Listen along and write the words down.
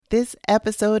This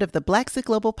episode of the Blaxic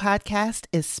Global Podcast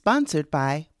is sponsored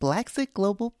by Blaxic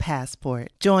Global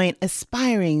Passport. Join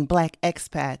aspiring Black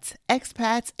expats,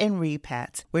 and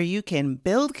repats, where you can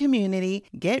build community,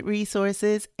 get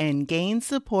resources, and gain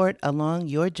support along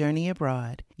your journey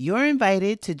abroad. You're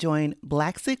invited to join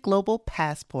Blaxic Global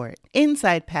Passport.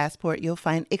 Inside Passport, you'll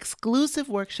find exclusive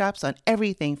workshops on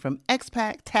everything from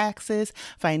expat taxes,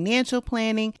 financial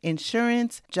planning,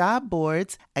 insurance, job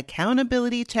boards,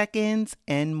 accountability check-ins,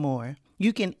 and more.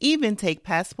 You can even take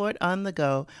Passport on the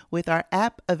go with our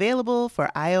app available for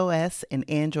iOS and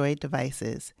Android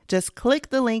devices. Just click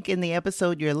the link in the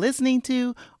episode you're listening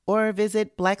to or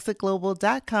visit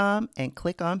blaxicglobal.com and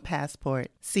click on Passport.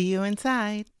 See you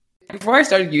inside. Before I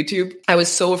started YouTube, I was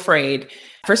so afraid.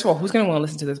 First of all, who's going to want to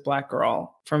listen to this Black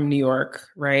girl from New York,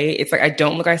 right? It's like, I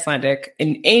don't look Icelandic.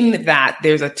 And in that,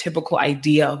 there's a typical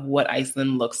idea of what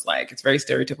Iceland looks like. It's very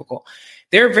stereotypical.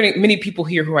 There are many people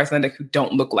here who are Icelandic who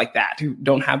don't look like that, who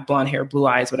don't have blonde hair, blue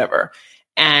eyes, whatever.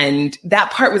 And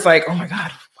that part was like, oh my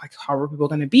God, like, how are people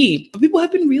going to be? But people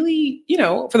have been really,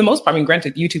 for the most part, I mean,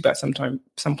 granted, YouTube at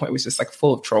some point was just like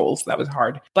full of trolls. That was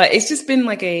hard. But it's just been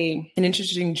like an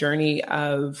interesting journey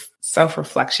of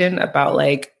self-reflection about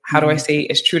like, how do I stay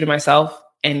as true to myself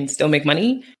and still make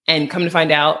money? And come to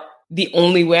find out, the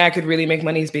only way I could really make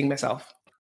money is being myself.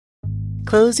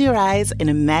 Close your eyes and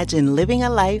imagine living a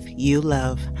life you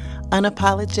love,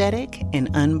 unapologetic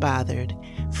and unbothered,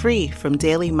 free from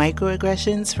daily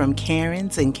microaggressions from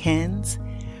Karens and Kens,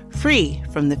 free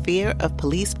from the fear of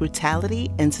police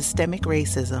brutality and systemic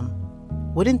racism.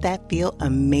 Wouldn't that feel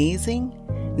amazing?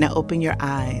 Now open your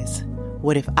eyes.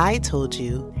 What if I told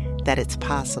you that it's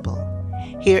possible?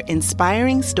 Hear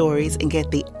inspiring stories and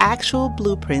get the actual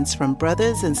blueprints from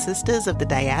brothers and sisters of the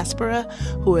diaspora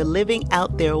who are living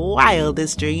out their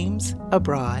wildest dreams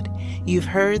abroad. You've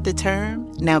heard the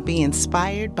term. Now be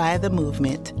inspired by the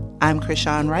movement. I'm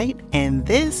Krishan Wright, and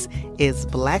this is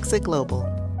Blaxic Global.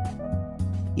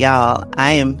 Y'all,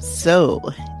 I am so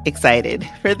excited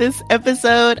for this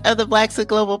episode of the Blaxic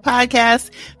Global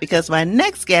Podcast because my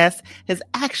next guest has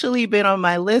actually been on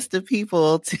my list of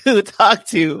people to talk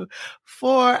to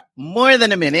for more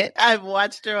than a minute. I've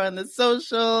watched her on the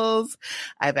socials.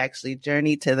 I've actually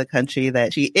journeyed to the country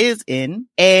that she is in,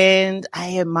 and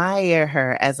I admire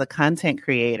her as a content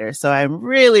creator. So I'm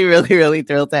really, really, really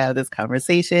thrilled to have this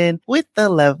conversation with the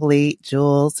lovely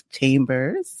Jules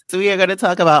Chambers. So we are going to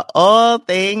talk about all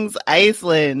things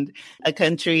Iceland, a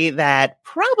country that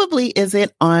probably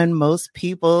isn't on most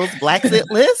people's Blaxit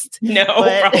list. No,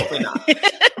 probably not.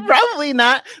 Probably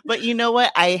not. But you know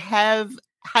what? I have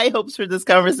high hopes for this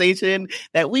conversation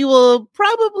that we will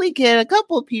probably get a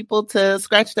couple people to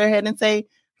scratch their head and say,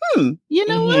 you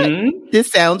know what?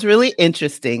 This sounds really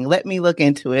interesting. Let me look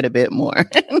into it a bit more.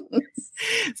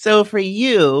 So for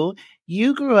you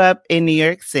grew up in New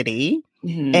York City.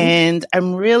 And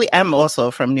I'm also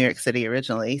from New York City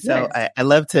originally. So nice. I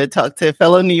love to talk to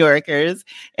fellow New Yorkers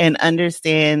and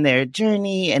understand their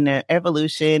journey and their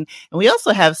evolution. And we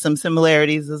also have some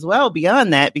similarities as well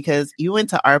beyond that, because you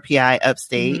went to RPI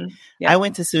upstate. I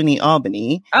went to SUNY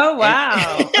Albany. Oh,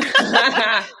 wow.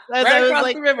 Right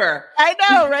across the river. I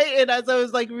know, right? And as I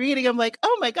was like reading, I'm like,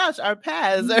 oh my gosh, our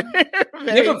paths are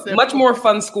very you have a much more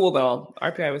fun school though.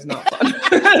 RPI was not fun.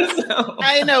 So.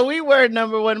 I know, we were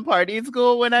number one party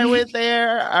school when I went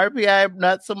there. RPI,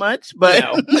 not so much, but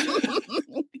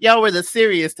y'all were the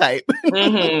serious type.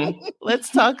 Let's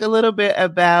talk a little bit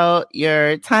about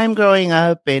your time growing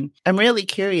up. And I'm really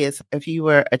curious if you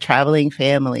were a traveling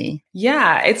family.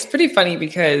 Yeah, it's pretty funny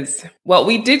because,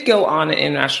 we did go on an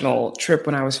international trip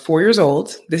when I was 4 years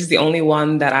old. This is the only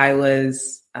one that I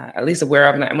was at least aware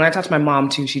of. And when I talk to my mom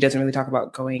too, she doesn't really talk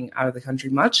about going out of the country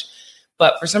much.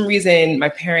 But for some reason, my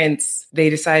parents, they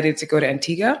decided to go to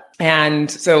Antigua. And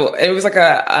so it was like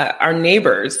our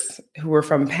neighbors who were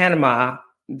from Panama,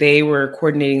 they were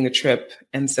coordinating the trip.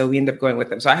 And so we ended up going with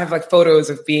them. So I have like photos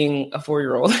of being a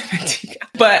 4-year-old in Antigua.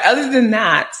 But other than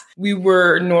that, we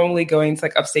were normally going to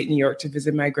like upstate New York to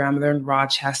visit my grandmother in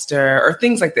Rochester or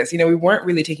things like this. We weren't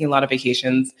really taking a lot of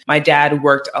vacations. My dad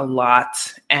worked a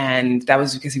lot, and that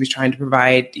was because he was trying to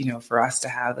provide, for us to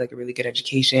have like a really good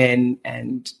education.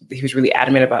 And he was really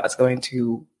adamant about us going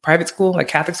to private school, like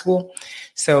Catholic school.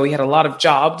 So he had a lot of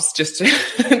jobs just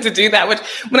to do that, which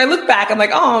when I look back, I'm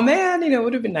like, oh man, it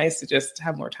would have been nice to just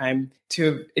have more time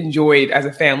to enjoy it as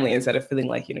a family instead of feeling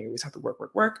like, you always have to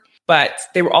work. But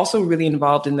they were also really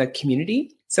involved in the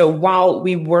community. So while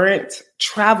we weren't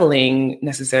traveling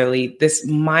necessarily, this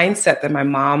mindset that my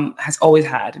mom has always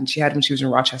had, and she had when she was in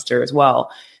Rochester as well,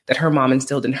 that her mom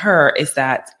instilled in her, is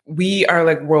that we are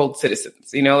like world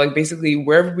citizens, like basically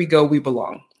wherever we go, we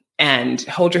belong. And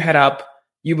hold your head up,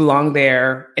 You belong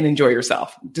there and enjoy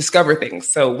yourself, discover things.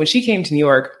 So when she came to New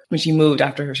York, when she moved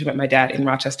after she met my dad in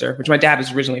Rochester, which my dad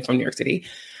was originally from New York City,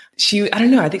 I don't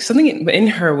know, I think something in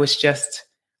her was just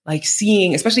like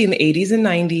seeing, especially in the 80s and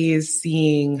 90s,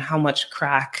 seeing how much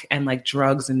crack and like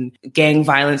drugs and gang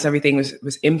violence, everything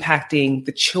was impacting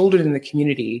the children in the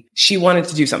community. She wanted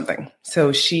to do something.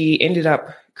 So she ended up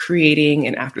creating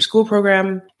an after school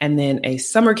program and then a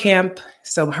summer camp.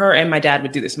 So her and my dad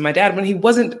would do this. My dad, when he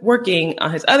wasn't working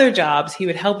on his other jobs, he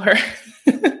would help her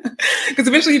because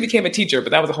eventually he became a teacher,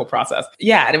 but that was a whole process.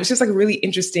 Yeah. And it was just like a really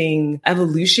interesting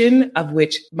evolution of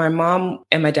which my mom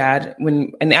and my dad,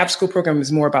 and the after school program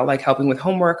was more about like helping with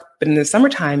homework. But in the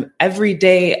summertime, every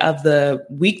day of the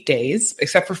weekdays,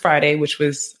 except for Friday, which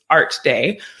was art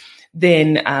day,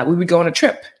 then we would go on a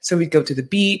trip. So we'd go to the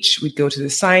beach, we'd go to the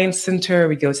science center,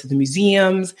 we'd go to the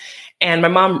museums. And my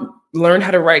mom learned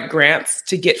how to write grants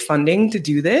to get funding to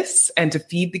do this and to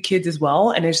feed the kids as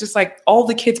well. And it's just like all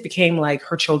the kids became like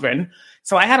her children.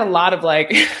 So I had a lot of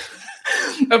like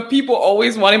of people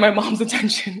always wanting my mom's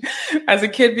attention as a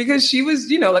kid because she was,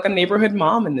 you know, like a neighborhood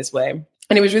mom in this way.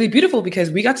 And it was really beautiful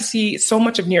because we got to see so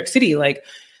much of New York City, like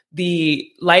the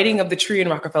lighting of the tree in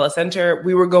Rockefeller Center.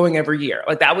 We were going every year.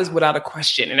 Like that was without a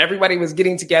question. And everybody was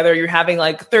getting together. You're having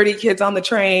like 30 kids on the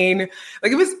train.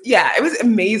 Like it was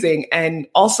amazing. And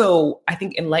also I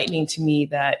think enlightening to me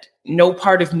that no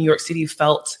part of New York City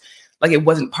felt like it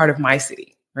wasn't part of my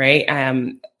city. Right.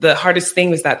 The hardest thing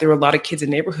was that there were a lot of kids in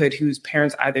the neighborhood whose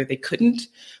parents either they couldn't,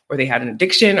 or they had an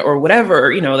addiction or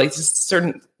whatever, you know, like just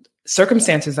certain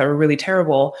circumstances that were really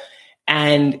terrible.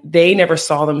 And they never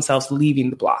saw themselves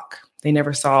leaving the block. They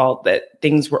never saw that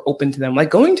things were open to them,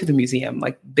 like going to the museum.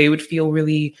 Like they would feel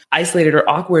really isolated or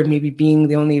awkward, maybe being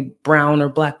the only brown or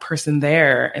Black person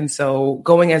there. And so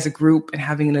going as a group and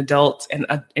having an adult and,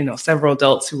 several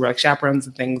adults who were like chaperones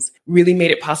and things really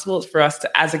made it possible for us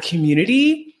to, as a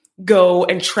community, go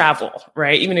and travel,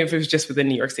 right? Even if it was just within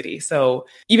New York City. So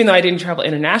even though I didn't travel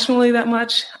internationally that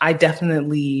much, I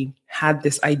definitely had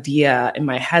this idea in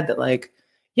my head that like,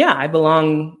 yeah, I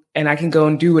belong and I can go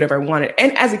and do whatever I wanted.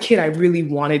 And as a kid, I really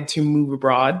wanted to move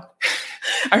abroad.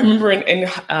 I remember in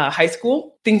high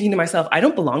school thinking to myself, I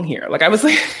don't belong here. Like I was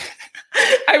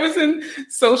in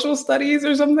social studies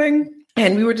or something.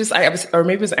 And we were or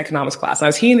maybe it was an economics class. And I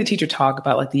was hearing the teacher talk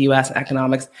about like the US and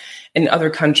economics in other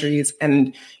countries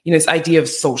and, you know, this idea of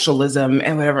socialism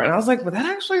and whatever. And I was like, well, that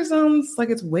actually sounds like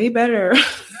it's way better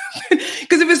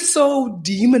because it was so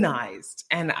demonized.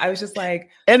 And I was just like,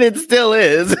 and it still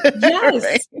is. Yes.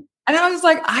 Right? And I was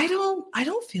like, I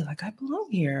don't feel like I belong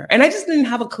here. And I just didn't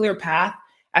have a clear path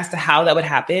as to how that would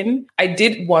happen. I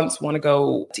did once want to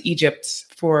go to Egypt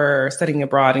for studying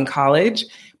abroad in college,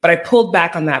 but I pulled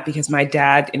back on that because my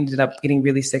dad ended up getting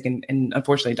really sick and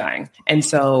unfortunately dying. And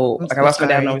so I lost my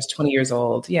dad when I was 20 years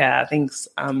old. Yeah, thanks.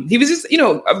 He was just, you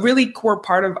know, a really core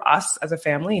part of us as a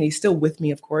family, and he's still with me,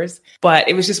 of course. But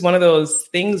it was just one of those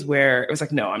things where it was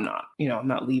like, no, I'm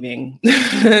not leaving.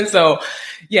 So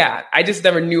yeah, I just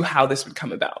never knew how this would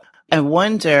come about. I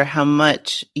wonder how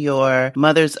much your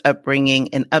mother's upbringing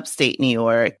in upstate New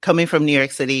York, coming from New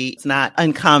York City, it's not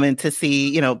uncommon to see,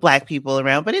 you know, Black people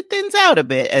around, but it thins out a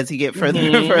bit as you get further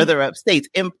and further upstate,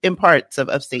 in parts of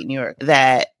upstate New York,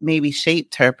 that maybe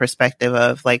shaped her perspective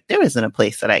of like, there isn't a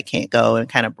place that I can't go, and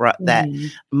kind of brought that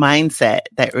mindset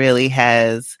that really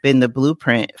has been the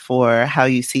blueprint for how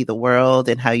you see the world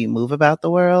and how you move about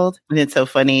the world. And it's so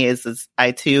funny is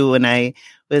I too, when I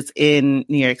was in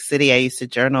New York City, I used to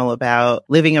journal about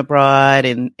living abroad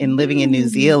and living in New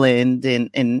Zealand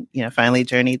and, you know, finally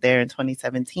journeyed there in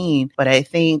 2017. But I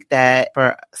think that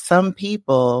for some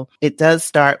people, it does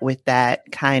start with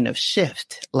that kind of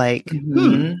shift, like,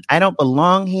 I don't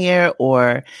belong here,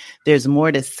 or there's more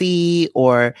to see,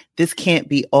 or this can't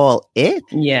be all it.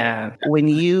 Yeah. When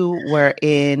you were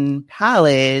in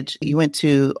college, you went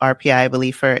to RPI, I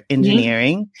believe, for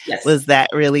engineering. Yes. Was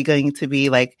that really going to be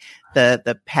like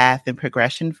the path and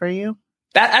progression for you?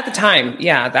 That at the time,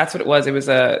 yeah, that's what it was. It was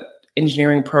a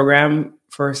engineering program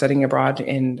for studying abroad.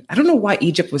 And I don't know why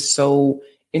Egypt was so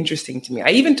interesting to me. I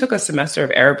even took a semester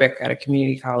of Arabic at a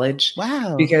community college.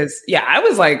 Wow. Because I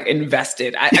was like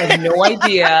invested. I had no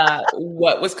idea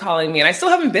what was calling me. And I still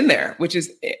haven't been there, which is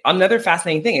another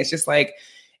fascinating thing. It's just like,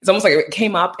 it's almost like it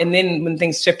came up. And then when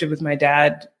things shifted with my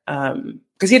dad,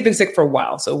 because he had been sick for a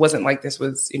while. So it wasn't like this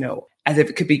was, you know, as if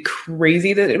it could be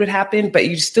crazy that it would happen, but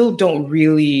you still don't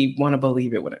really want to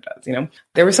believe it when it does, you know?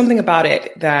 There was something about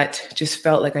it that just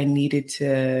felt like I needed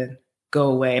to go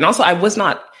away. And also I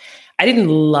didn't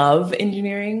love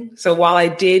engineering. So while I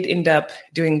did end up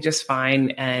doing just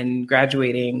fine and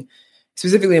graduating,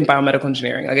 specifically in biomedical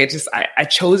engineering. Like I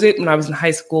chose it when I was in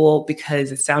high school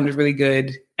because it sounded really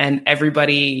good. And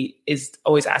everybody is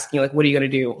always asking you, like, what are you going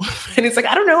to do? And it's like,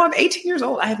 I don't know. I'm 18 years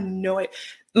old. I have no idea.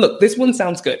 Look, this one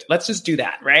sounds good. Let's just do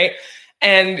that. Right.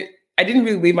 And I didn't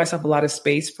really leave myself a lot of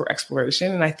space for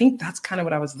exploration. And I think that's kind of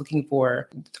what I was looking for.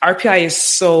 RPI is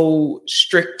so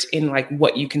strict in like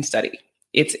what you can study.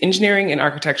 It's engineering and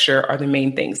architecture are the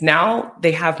main things. Now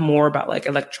they have more about like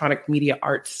electronic media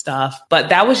art stuff, but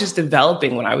that was just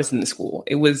developing when I was in the school.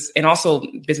 It was, and also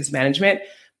business management.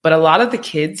 But a lot of the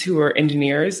kids who are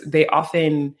engineers, they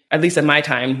often, at least at my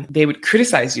time, they would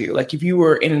criticize you. Like if you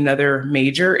were in another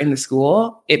major in the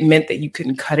school, it meant that you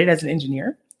couldn't cut it as an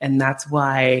engineer. And that's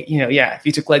why, if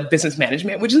you took like business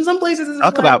management, which in some places is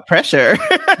talk about pressure.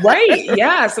 Right.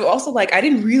 Yeah. So also like, I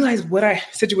didn't realize what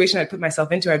situation I'd put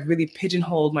myself into. I'd really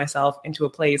pigeonholed myself into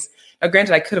a place. Now,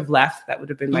 granted, I could have left. That would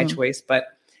have been my choice, but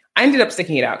I ended up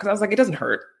sticking it out because I was like, it doesn't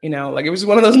hurt. Like it was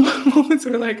one of those moments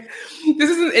where like,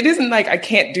 it isn't like I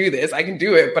can't do this. I can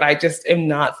do it, but I just am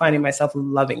not finding myself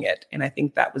loving it. And I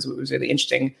think that was what was really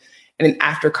interesting. And then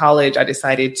after college, I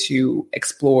decided to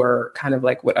explore kind of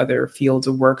like what other fields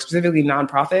of work, specifically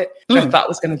nonprofit, which I thought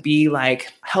was going to be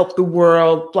like help the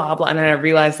world, blah, blah. And then I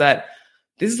realized that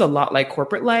this is a lot like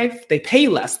corporate life. They pay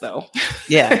you less though.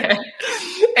 Yeah.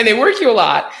 And they work you a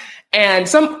lot. And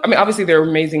obviously there are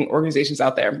amazing organizations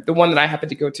out there. The one that I happened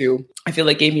to go to, I feel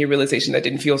like gave me a realization that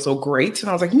didn't feel so great. And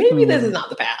I was like, maybe this is not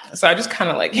the path. So I just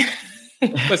kind of like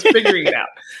was figuring it out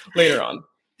later on.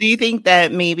 Do you think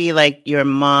that maybe like your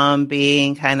mom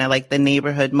being kind of like the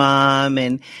neighborhood mom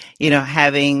and,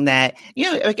 having that,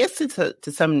 I guess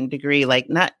to some degree, like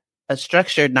not a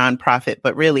structured nonprofit,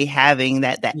 but really having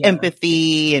that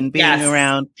empathy and being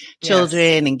around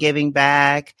children and giving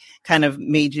back kind of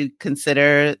made you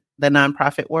consider the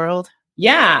nonprofit world?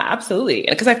 Yeah, absolutely.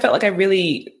 Because I felt like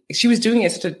she was doing it in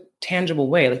such a tangible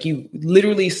way. Like you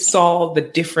literally saw the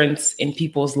difference in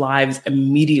people's lives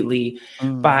immediately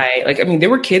by there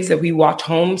were kids that we walked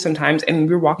home sometimes and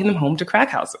we were walking them home to crack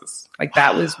houses. Like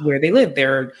that was where they lived.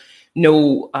 There are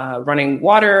no running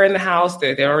water in the house.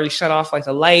 They already shut off like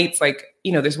the lights. Like,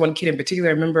 there's one kid in particular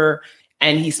I remember,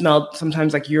 and he smelled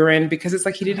sometimes like urine because it's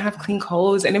like he didn't have clean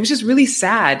clothes. And it was just really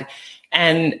sad.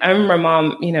 And I remember my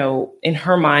mom, in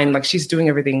her mind, like she's doing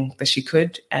everything that she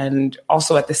could. And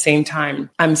also at the same time,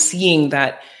 I'm seeing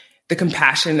that the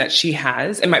compassion that she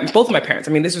has, and both of my parents,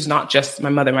 this was not just my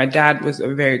mother, my dad was a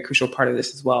very crucial part of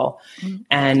this as well. Mm-hmm.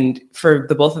 And for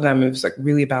the both of them, it was like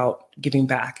really about giving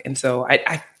back. And so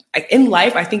I in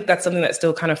life, I think that's something that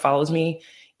still kind of follows me,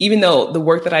 even though the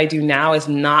work that I do now is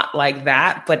not like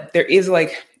that, but there is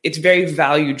it's very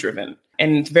value driven.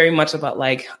 And it's very much about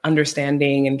like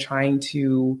understanding and trying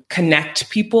to connect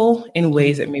people in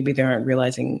ways that maybe they aren't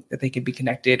realizing that they could be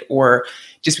connected, or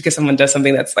just because someone does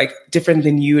something that's like different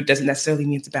than you, it doesn't necessarily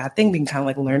mean it's a bad thing. They can kind of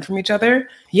like learn from each other.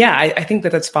 Yeah, I think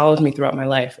that's followed me throughout my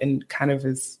life and kind of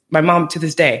is my mom to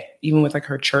this day, even with like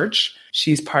her church.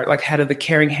 She's head of the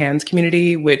Caring Hands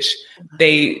community, which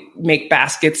they make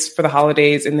baskets for the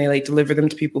holidays and they like deliver them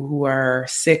to people who are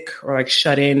sick or like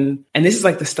shut in. And this is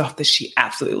like the stuff that she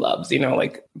absolutely loves,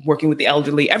 like working with the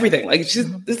elderly, everything. Like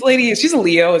this lady, she's a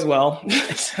Leo as well.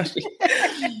 So she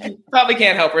probably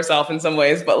can't help herself in some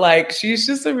ways, but like, she's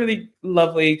just a really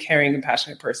lovely, caring,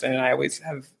 compassionate person. And I always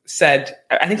have said,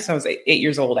 I think since I was 8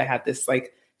 years old, I had this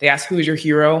they asked, who is your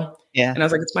hero? Yeah. And I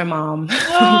was like, it's my mom.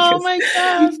 Oh my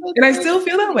gosh. And I still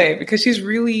feel that way because she's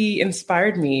really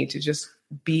inspired me to just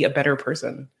be a better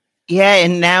person. Yeah.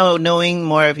 And now knowing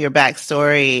more of your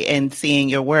backstory and seeing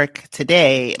your work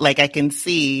today, like I can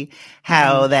see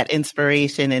how that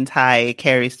inspiration and tie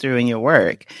carries through in your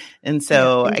work. And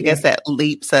so I guess that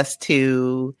leaps us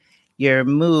to your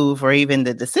move or even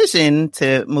the decision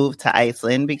to move to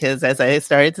Iceland, because as I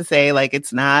started to say, like,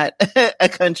 it's not a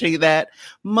country that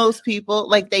most people,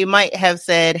 like, they might have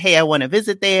said, hey, I want to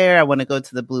visit there. I want to go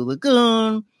to the Blue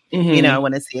Lagoon. Mm-hmm. I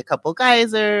want to see a couple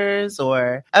geysers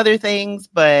or other things.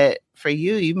 But for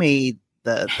you, you made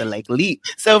the like leap.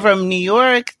 So from New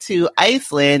York to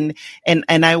Iceland, and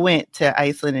I went to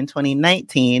Iceland in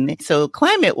 2019. So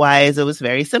climate wise, it was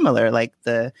very similar, like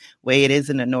the way it is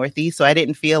in the Northeast. So I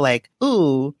didn't feel like,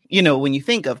 ooh, when you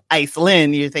think of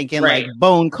Iceland, you're thinking like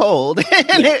bone cold.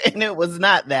 And it was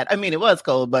not that. It was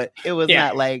cold, but it was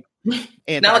not like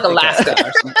Antarctica. Not like Alaska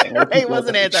or something. It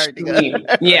wasn't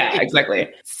Antarctica. Yeah, exactly.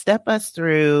 Step us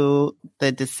through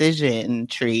the decision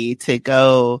tree to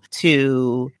go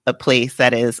to a place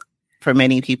that is, for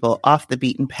many people, off the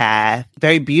beaten path,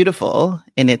 very beautiful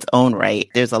in its own right.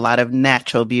 There's a lot of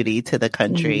natural beauty to the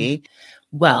country.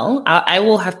 Well, I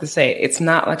will have to say, it's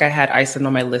not like I had Iceland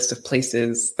on my list of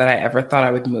places that I ever thought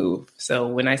I would move. So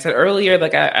when I said earlier,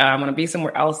 like I want to be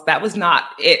somewhere else, that was not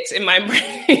it in my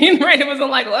brain, right? It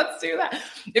wasn't like, let's do that.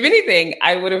 If anything,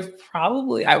 I would have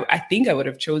probably, I think I would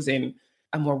have chosen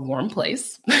a more warm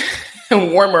place,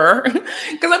 warmer,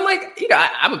 because I'm like,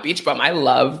 I'm a beach bum. I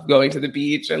love going to the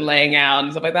beach and laying out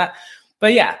and stuff like that.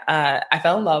 But yeah, I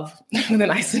fell in love with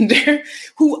an Icelander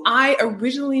who I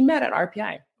originally met at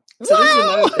RPI. So this is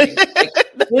another thing.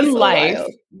 Like, in life,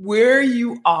 where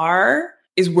you are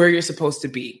is where you're supposed to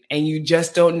be. And you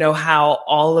just don't know how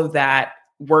all of that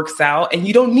works out. And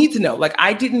you don't need to know. Like,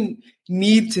 I didn't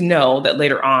need to know that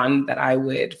later on that I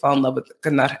would fall in love with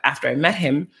Gunnar after I met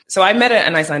him. So I met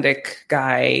an Icelandic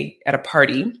guy at a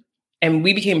party and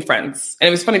we became friends. And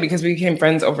it was funny because we became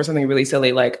friends over something really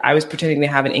silly. Like, I was pretending to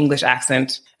have an English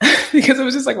accent because it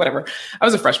was just like, whatever. I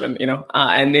was a freshman,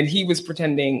 and then he was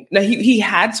pretending. Now, he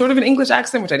had sort of an English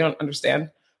accent, which I don't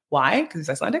understand why, because he's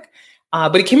Icelandic.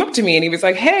 But he came up to me and he was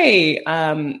like, hey,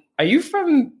 are you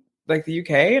from like the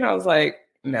UK? And I was like,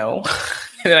 no.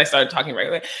 And then I started talking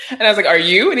regularly. And I was like, are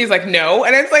you? And he's like, no.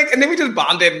 And it's like, and then we just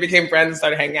bonded and became friends and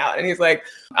started hanging out. And he's like,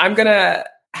 I'm going to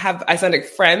have Icelandic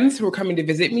friends who are coming to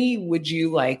visit me. Would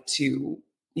you like to,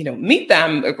 meet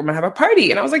them? Like, we're gonna have a party.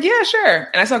 And I was like, yeah, sure.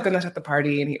 And I saw Gunnar at the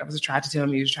party and I was attracted to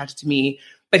him. He was attracted to me,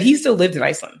 but he still lived in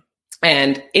Iceland.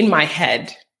 And in my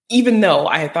head, even though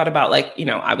I had thought about like,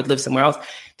 I would live somewhere else,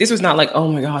 this was not like,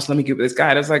 oh my gosh, let me get with this guy.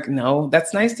 And I was like, no,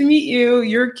 that's nice to meet you.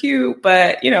 You're cute,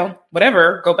 but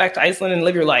whatever, go back to Iceland and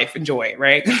live your life. Enjoy,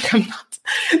 right?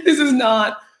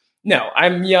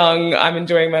 I'm young. I'm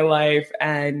enjoying my life.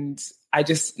 And I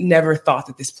just never thought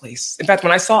that this place, in fact,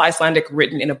 when I saw Icelandic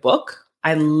written in a book,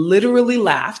 I literally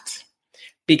laughed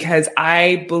because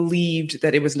I believed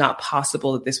that it was not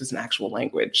possible that this was an actual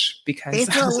language because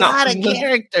it's a lot of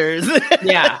characters.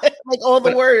 Yeah. Like all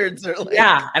the words are like.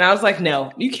 Yeah. And I was like,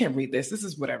 no, you can't read this. This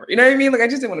is whatever. You know what I mean? Like, I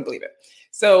just didn't want to believe it.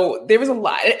 So there was a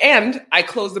lot. And I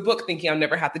closed the book thinking I'll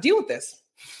never have to deal with this.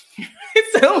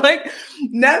 So like,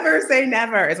 never say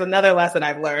never is another lesson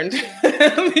I've learned.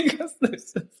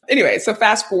 Anyway, so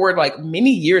fast forward like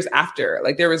many years after,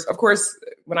 like there was, of course,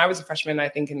 when I was a freshman, I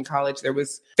think in college, there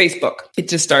was Facebook. It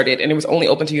just started and it was only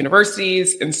open to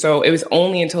universities. And so it was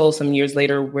only until some years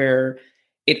later where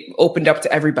it opened up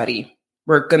to everybody,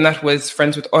 where Gunnar was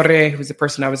friends with Orre, who was the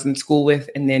person I was in school with.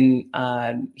 And then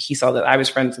he saw that I was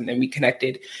friends and then we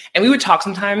connected. And we would talk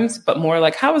sometimes, but more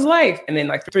like, how was life? And then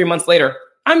like 3 months later,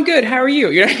 I'm good. How are you?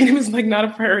 It was like not a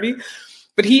priority.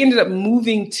 But he ended up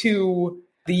moving to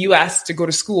the US to go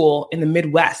to school in the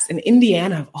Midwest, in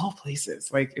Indiana, of all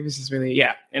places. Like, it was just really,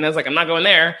 yeah. And I was like, I'm not going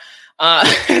there.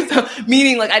 So,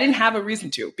 meaning like I didn't have a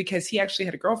reason to, because he actually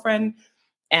had a girlfriend.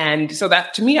 And so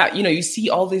that to me, you see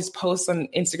all these posts on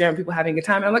Instagram, people having a good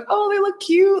time. And I'm like, oh, they look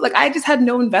cute. Like, I just had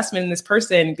no investment in this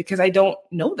person because I don't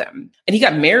know them. And he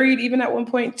got married even at one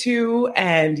point too.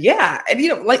 And yeah,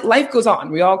 and like life goes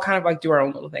on. We all kind of like do our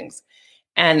own little things.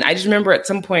 And I just remember at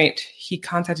some point he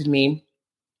contacted me.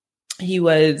 He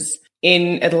was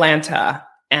in Atlanta,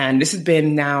 and this has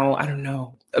been now, I don't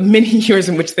know, many years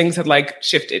in which things had like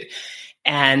shifted.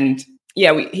 And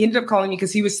yeah, he ended up calling me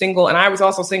because he was single and I was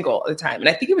also single at the time. And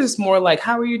I think it was just more like,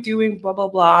 how are you doing? Blah, blah,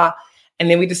 blah. And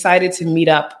then we decided to meet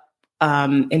up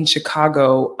in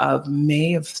Chicago of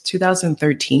May of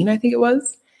 2013, I think it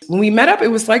was. When we met up, it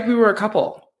was like we were a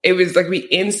couple. It was like we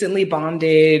instantly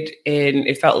bonded and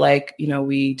it felt like,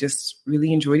 we just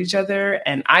really enjoyed each other.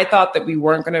 And I thought that we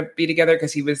weren't going to be together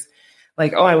because he was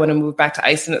like, oh, I want to move back to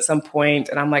Iceland at some point.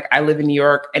 And I'm like, I live in New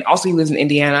York. And also he lives in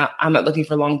Indiana. I'm not looking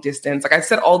for long distance. Like, I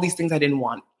said all these things I didn't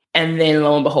want. And then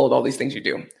lo and behold, all these things you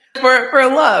do for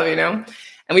love, And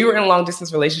we were in a long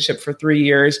distance relationship for 3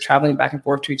 years, traveling back and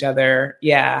forth to each other.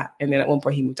 Yeah. And then at one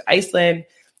point he moved to Iceland.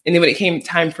 And then when it came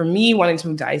time for me wanting to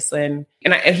move to Iceland,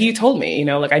 and he told me,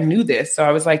 like, I knew this. So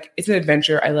I was like, it's an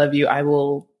adventure. I love you. I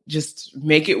will just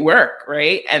make it work.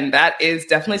 Right. And that is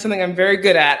definitely something I'm very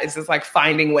good at. It's just like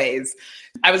finding ways.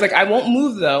 I was like, I won't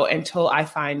move though until I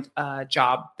find a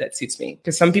job that suits me.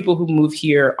 Because some people who move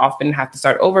here often have to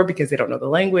start over because they don't know the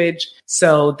language.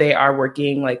 So they are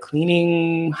working like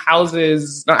cleaning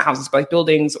houses, not houses, but like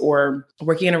buildings, or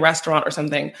working in a restaurant or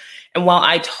something. And while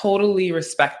I totally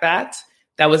respect that,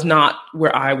 that was not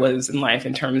where I was in life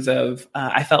in terms of,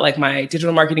 I felt like my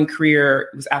digital marketing career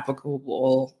was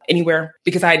applicable anywhere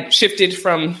because I had shifted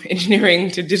from engineering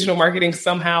to digital marketing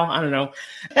somehow. I don't know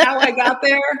how I got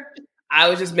there. I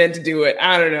was just meant to do it.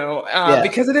 I don't know.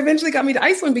 Because it eventually got me to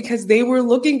Iceland because they were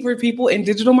looking for people in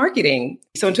digital marketing.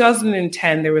 So in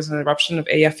 2010, there was an eruption of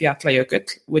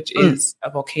Eyjafjallajökull, which is a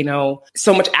volcano.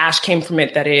 So much ash came from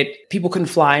it that people couldn't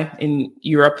fly in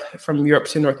Europe, from Europe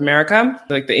to North America.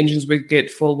 Like the engines would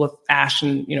get full with ash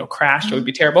and, crash. It would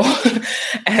be terrible.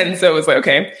 And so it was like,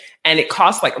 okay. And it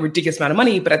cost like a ridiculous amount of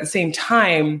money. But at the same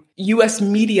time, US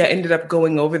media ended up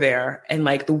going over there and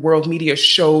like the world media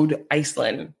showed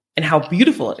Iceland and how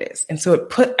beautiful it is. And so it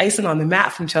put Iceland on the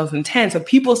map from 2010. So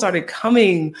people started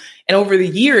coming. And over the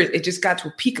years, it just got to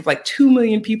a peak of like 2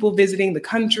 million people visiting the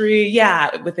country.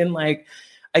 Yeah, within like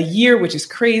a year, which is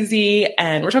crazy.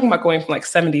 And we're talking about going from like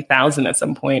 70,000 at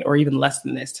some point, or even less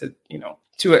than this to,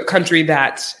 to a country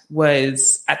that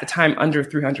was at the time under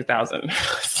 300,000.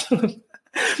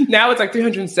 Now it's like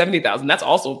 370,000. That's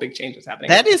also a big change that's happening.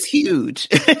 That is huge.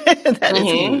 That is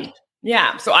huge.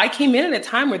 Yeah. So I came in at a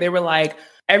time where they were like,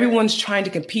 everyone's trying to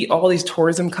compete. All these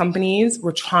tourism companies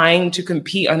were trying to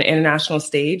compete on an international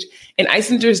stage. And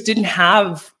Icelanders didn't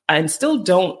have, and still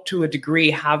don't to a degree,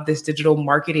 have this digital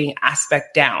marketing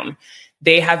aspect down.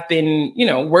 They have been,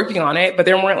 working on it, but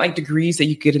there weren't like degrees that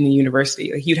you get in the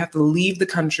university. Like you'd have to leave the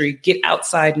country, get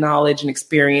outside knowledge and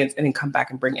experience, and then come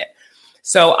back and bring it.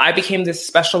 So I became this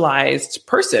specialized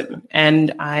person,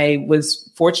 and I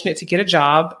was fortunate to get a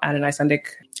job at an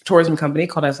Icelandic tourism company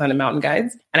called Icelandic Mountain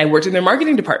Guides. And I worked in their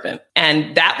marketing department.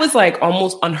 And that was like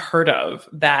almost unheard of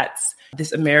that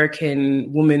this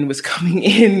American woman was coming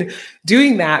in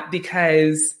doing that,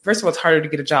 because first of all, it's harder to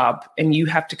get a job and you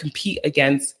have to compete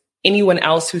against anyone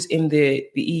else who's in the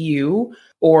EU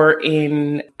or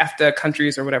in EFTA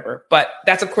countries or whatever. But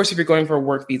that's, of course, if you're going for a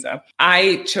work visa.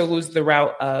 I chose the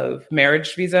route of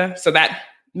marriage visa. So that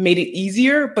made it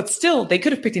easier, but still they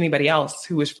could have picked anybody else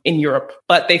who was in Europe.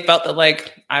 But they felt that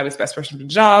like I was the best person for the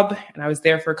job. And I was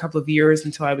there for a couple of years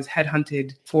until I was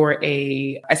headhunted for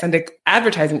a Icelandic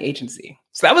advertising agency.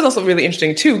 So that was also really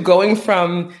interesting too, going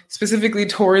from specifically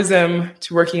tourism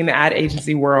to working in the ad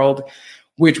agency world,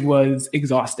 which was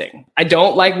exhausting. I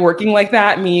don't like working like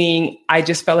that, meaning I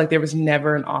just felt like there was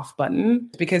never an off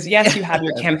button, because yes, you have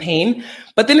your campaign,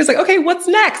 but then it's like, okay, what's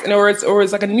next? And or it's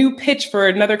like a new pitch for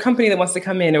another company that wants to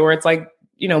come in, or it's like,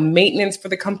 maintenance for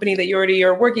the company that you already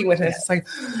are working with. And it's just like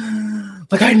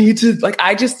I need to,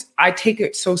 I take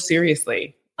it so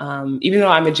seriously. Even though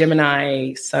I'm a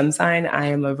Gemini sun sign, I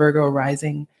am a Virgo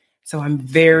rising. So I'm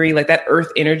very like that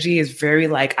earth energy is very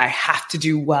like, I have to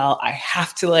do well. I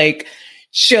have to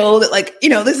show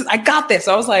that I got this.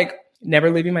 So I was like,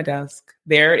 never leaving my desk,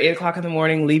 there at 8:00 in the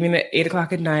morning, leaving at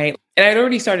 8:00 at night. And I'd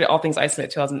already started All Things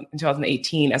Iceland in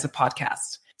 2018 as a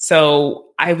podcast. So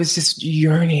I was just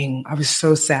yearning. I was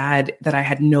so sad that I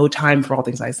had no time for All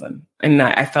Things Iceland. And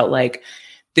I felt like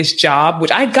this job,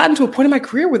 which I had gotten to a point in my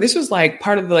career where this was like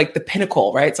part of the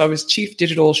pinnacle, right? So I was chief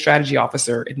digital strategy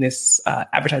officer in this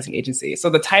advertising agency. So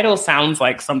the title sounds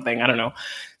like something, I don't know,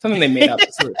 something they made up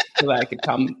so that I could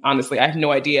come. Honestly, I have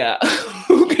no idea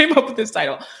who came up with this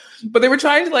title, but they were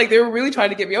really trying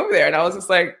to get me over there. And I was just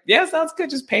like, yeah, sounds good.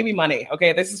 Just pay me money.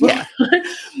 Okay. This is what,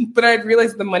 but I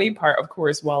realized the money part, of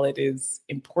course, while it is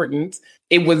important,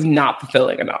 it was not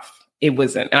fulfilling enough. It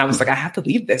wasn't. And I was like, I have to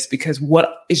leave this, because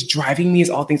what is driving me is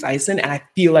All Things Iceland. And I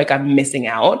feel like I'm missing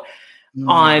out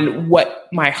on what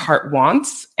my heart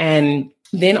wants. And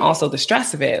then also the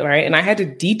stress of it. Right. And I had to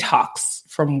detox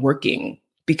from working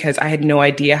because I had no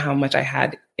idea how much I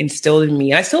had instilled in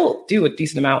me. And I still do a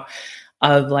decent amount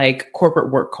of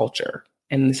corporate work culture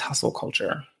and this hustle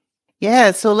culture.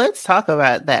 Yeah. So let's talk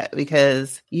about that,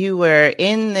 because you were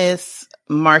in this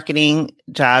marketing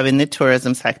job in the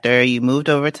tourism sector. You moved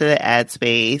over to the ad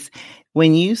space.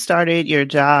 When you started your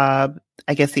job,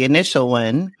 I guess the initial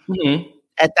one,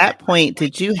 at that point,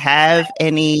 did you have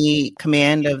any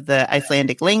command of the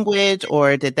Icelandic language,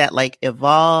 or did that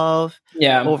evolve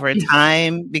over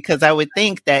time? Because I would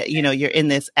think that, you're in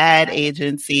this ad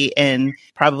agency and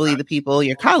probably the people,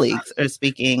 your colleagues, are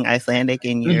speaking Icelandic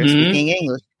and you're speaking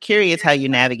English. Curious how you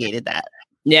navigated that.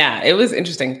 Yeah, it was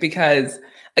interesting because,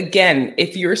 again,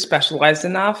 if you're specialized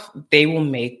enough, they will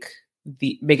make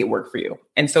it work for you.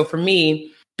 And so for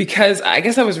me, because I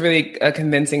guess I was really a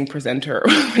convincing presenter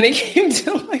when it came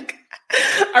to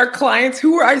our clients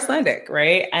who were Icelandic,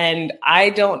 right? And I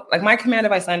don't my command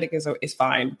of Icelandic is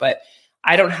fine, but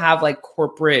I don't have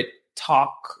corporate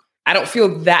talk. I don't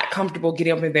feel that comfortable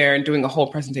getting up in there and doing a whole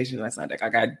presentation in Icelandic.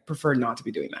 I prefer not to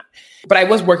be doing that. But I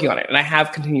was working on it, and I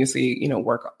have continuously,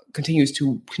 continue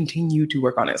to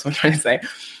work on it. So I'm trying to say,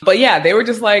 but yeah, they were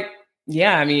just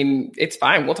Yeah, I mean, it's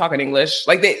fine. We'll talk in English.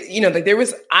 Like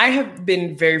I have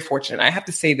been very fortunate. I have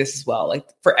to say this as well. Like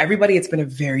for everybody, it's been a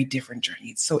very different journey.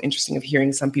 It's so interesting of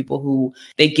hearing some people who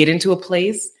they get into a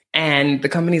place and the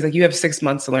company's like, you have 6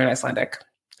 months to learn Icelandic.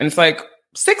 And it's like,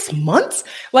 6 months?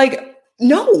 Like,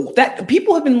 no, that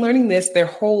people have been learning this their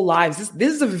whole lives.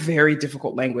 This is a very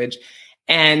difficult language.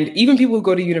 And even people who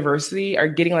go to university are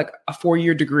getting like a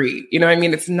 4-year degree. You know what I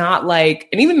mean? It's not like,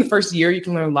 and even the first year you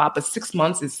can learn a lot, but 6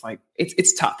 months is like,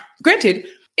 it's tough. Granted,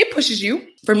 it pushes you.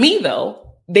 For me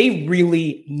though, they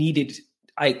really needed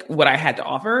like what I had to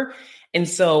offer. And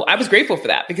so I was grateful for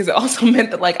that because it also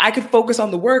meant that like I could focus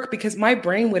on the work because my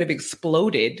brain would have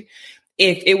exploded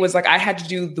if it was like I had to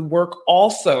do the work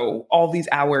also all these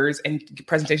hours and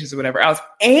presentations or whatever else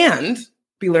and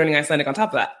be learning Icelandic on top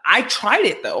of that. I tried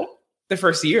it though. The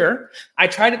first year. I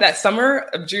tried it that summer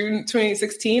of June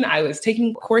 2016. I was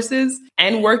taking courses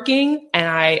and working and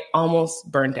I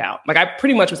almost burned out. Like I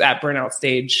pretty much was at burnout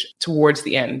stage towards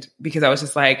the end because I was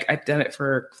just like, I'd done it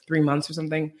for 3 months or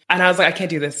something. And I was like, I can't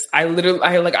do this. I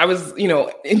was,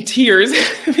 in tears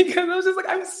because I was just like,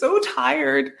 I'm so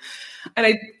tired. And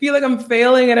I feel like I'm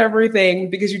failing at everything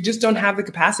because you just don't have the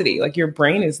capacity. Like your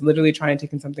brain is literally trying to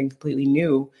take in something completely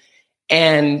new.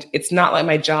 And it's not like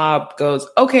my job goes,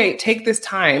 okay, take this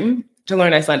time to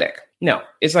learn Icelandic. No,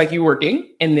 it's like you working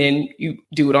and then you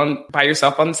do it by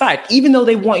yourself on the side, even though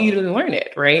they want you to learn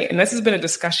it, right? And this has been a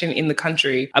discussion in the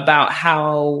country about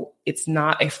how it's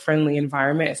not a friendly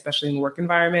environment, especially in the work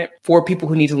environment, for people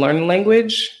who need to learn the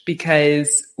language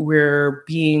because we're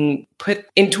being put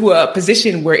into a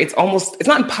position where it's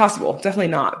not impossible, definitely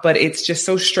not, but it's just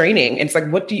so straining. And it's like,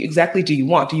 what do you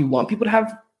want? Do you want people to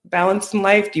have balance in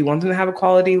life? Do you want them to have a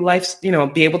quality life,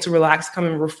 be able to relax, come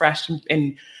and refreshed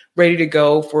and ready to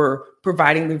go for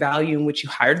providing the value in which you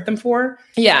hired them for?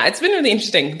 Yeah, it's been really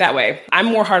interesting that way. I'm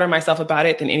more hard on myself about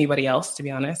it than anybody else, to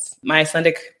be honest. My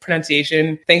Icelandic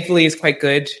pronunciation, thankfully, is quite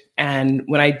good. And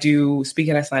when I do speak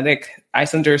in Icelandic,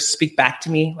 Icelanders speak back to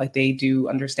me like they do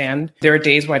understand. There are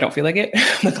days where I don't feel like it.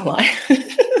 I'm not gonna lie.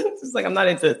 Like, I'm not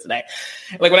into it today.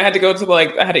 Like when I had to go to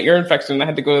I had an ear infection. I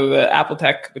had to go to the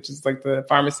Apotek, which is like the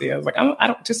pharmacy. I was like, I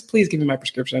don't just please give me my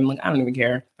prescription. Like, I don't even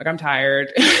care. Like, I'm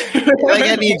tired. Like,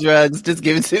 I need drugs. Just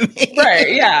give it to me.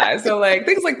 Right. Yeah. So like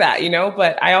things like that,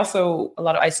 but a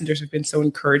lot of Icelanders have been so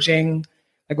encouraging.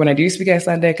 Like when I do speak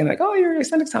Icelandic and like, oh, your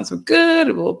Icelandic sounds so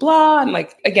good, blah, blah, blah. And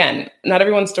like, again, not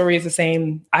everyone's story is the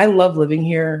same. I love living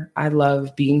here. I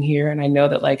love being here. And I know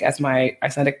that like, as my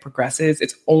Icelandic progresses,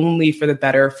 it's only for the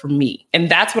better for me. And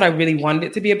that's what I really wanted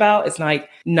it to be about. It's like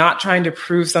not trying to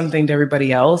prove something to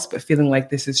everybody else, but feeling like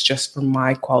this is just for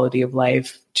my quality of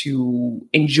life to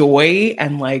enjoy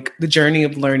and like the journey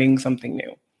of learning something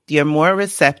new. You're more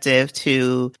receptive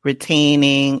to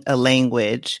retaining a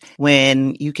language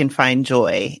when you can find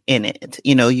joy in it.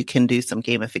 You can do some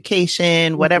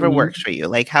gamification, whatever works for you,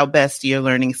 like how best your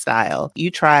learning style.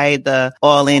 You try the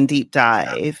all-in deep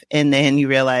dive and then you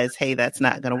realize, hey, that's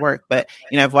not going to work. But,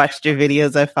 I've watched your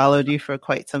videos. I've followed you for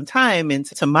quite some time. And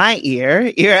to my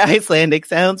ear, your Icelandic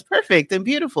sounds perfect and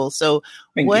beautiful. So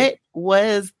what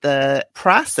was the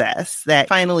process that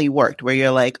finally worked where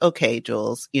you're like, okay,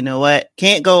 Jules, you know what?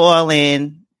 Can't go all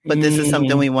in, but this is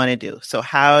something we want to do. So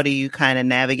how do you kind of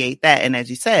navigate that? And as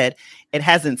you said, it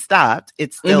hasn't stopped.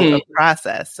 It's still a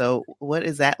process. So what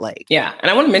is that like? Yeah. And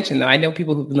I want to mention, though, I know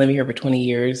people who've been living here for 20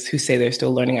 years who say they're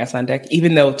still learning Icelandic,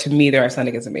 even though to me, their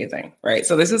Icelandic is amazing. Right.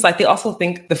 So this is like, they also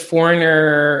think the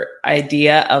foreigner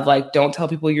idea of like, don't tell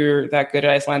people you're that good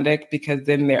at Icelandic because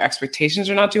then their expectations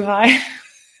are not too high.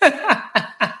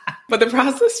 But the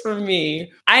process for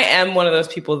me, I am one of those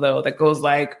people, though, that goes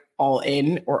like all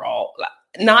in or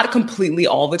not completely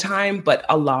all the time, but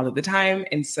a lot of the time.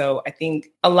 And so I think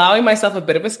allowing myself a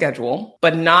bit of a schedule,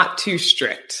 but not too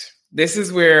strict. This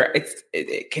is where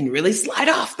it can really slide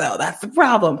off, though. That's the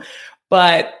problem.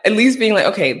 But at least being like,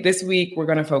 okay, this week we're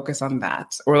going to focus on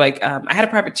that. Or like, I had a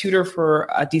private tutor for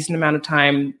a decent amount of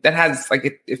time that has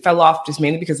like, it fell off just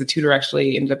mainly because the tutor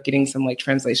actually ended up getting some like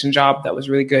translation job that was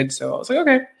really good. So I was like,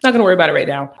 okay, not going to worry about it right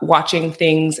now. Watching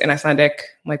things in Icelandic,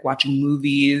 like watching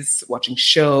movies, watching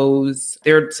shows.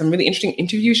 There are some really interesting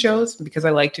interview shows because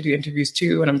I like to do interviews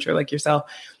too. And I'm sure like yourself,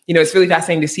 it's really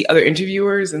fascinating to see other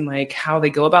interviewers and like how they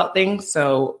go about things.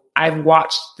 So I've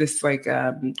watched this like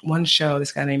one show,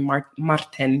 this guy named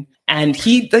Martin, and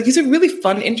he's a really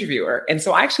fun interviewer. And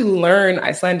so I actually learn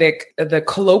Icelandic, the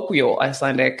colloquial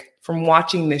Icelandic, from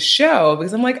watching this show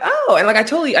because I'm like, oh, and like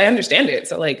I understand it.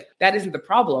 So like that isn't the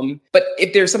problem. But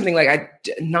if there's something like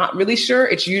I'm not really sure,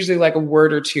 it's usually like a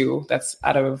word or two that's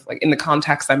out of like in the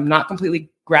context I'm not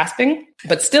completely grasping.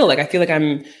 But still, like I feel like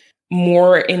I'm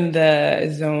more in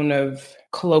the zone of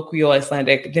colloquial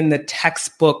Icelandic than the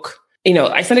textbook.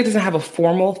 Icelandic doesn't have a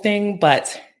formal thing,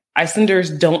 but Icelanders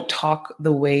don't talk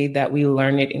the way that we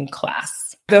learn it in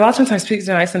class. There are a lot of times I speak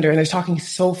to an Icelander and they're talking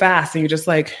so fast and you're just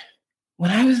like,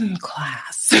 when I was in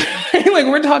class, like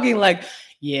we're talking like,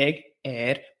 ég,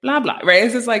 blah, blah, right?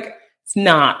 It's just like, it's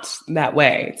not that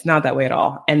way. It's not that way at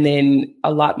all. And then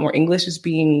a lot more English is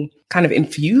being kind of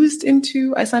infused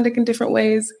into Icelandic in different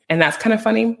ways. And that's kind of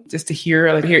funny just to hear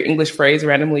English phrase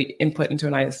randomly input into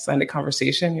an Icelandic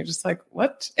conversation. You're just like,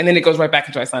 what? And then it goes right back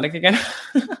into Icelandic again.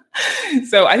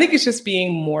 So I think it's just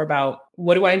being more about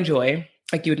what do I enjoy,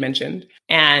 like you had mentioned,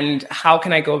 and how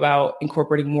can I go about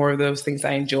incorporating more of those things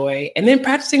I enjoy, and then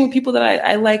practicing with people that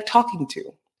I like talking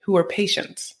to, who are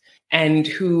patient and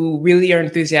who really are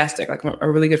enthusiastic. Like a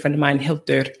really good friend of mine,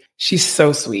 Hildur, she's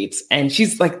so sweet. And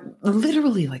she's like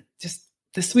literally like just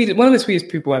one of the sweetest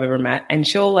people I've ever met. And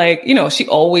she'll she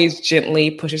always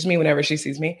gently pushes me whenever she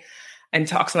sees me and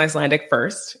talks in Icelandic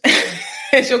first.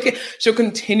 And she'll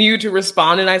continue to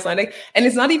respond in Icelandic. And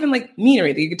it's not even like mean or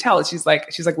anything. You can tell she's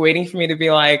like waiting for me to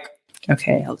be like,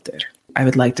 okay, Hildur, I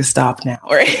would like to stop now.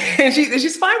 Right? And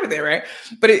she's fine with it, right?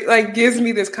 But it like gives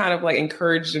me this kind of like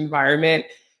encouraged environment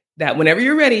that whenever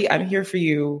you're ready, I'm here for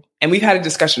you. And we've had a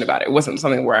discussion about it. It wasn't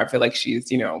something where I feel like she's,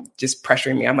 just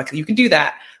pressuring me. I'm like, you can do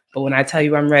that. But when I tell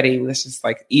you I'm ready, let's just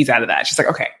like ease out of that. She's like,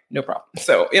 okay, no problem.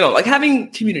 So, like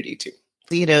having community too.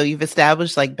 You've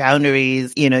established like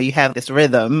boundaries, you have this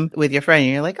rhythm with your friend.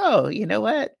 And you're like, oh, you know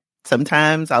what?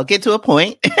 Sometimes I'll get to a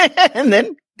point and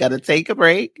then got to take a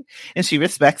break. And she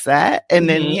respects that. And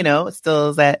then, still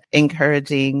is that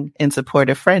encouraging and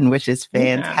supportive friend, which is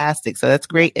fantastic. Yeah. So that's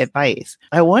great advice.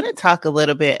 I want to talk a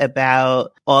little bit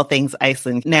about All Things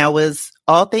Iceland. Now, was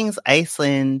All Things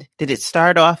Iceland, did it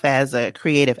start off as a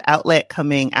creative outlet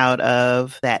coming out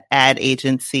of that ad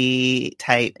agency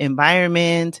type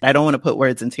environment? I don't want to put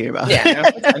words into your mouth.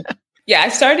 Yeah, I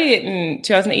started it in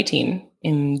 2018.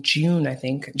 In June, I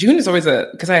think. June is always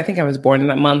because I think I was born in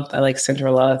that month. I like center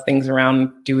a lot of things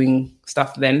around doing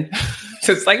stuff then.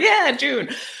 So it's like, yeah, June.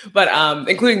 But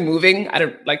including moving, I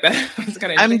don't like that. It's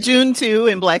kind of I'm June too,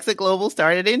 and Blacks at Global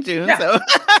started in June. Yeah. So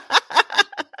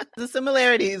the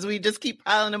similarities, we just keep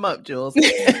piling them up, Jules.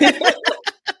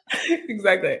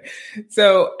 Exactly.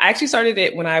 So I actually started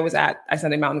it when I was at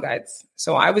Icelandic Mountain Guides.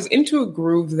 So I was into a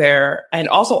groove there. And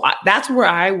also that's where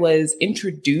I was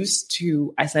introduced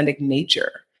to Icelandic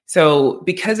nature. So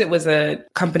because it was a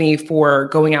company for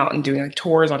going out and doing like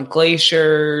tours on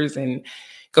glaciers and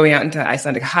going out into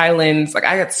Icelandic highlands, like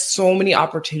I got so many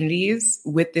opportunities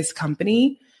with this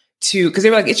company because they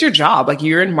were like, it's your job. Like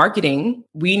you're in marketing.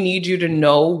 We need you to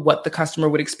know what the customer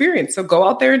would experience. So go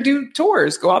out there and do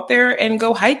tours, go out there and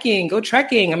go hiking, go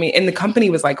trekking. I mean, and the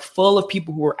company was like full of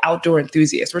people who were outdoor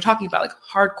enthusiasts. We're talking about like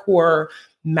hardcore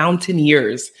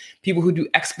mountaineers, people who do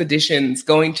expeditions,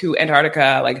 going to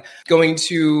Antarctica, like going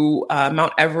to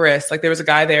Mount Everest. Like there was a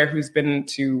guy there who's been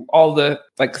to all the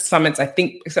like summits, I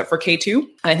think, except for K2.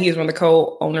 And he is one of the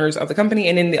co-owners of the company.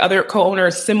 And then the other co-owner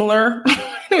is similar.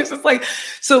 It was just like,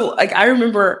 so like, I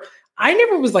remember I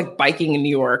never was like biking in New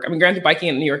York. I mean, granted, biking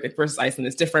in New York versus Iceland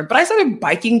is different, but I started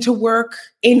biking to work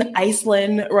in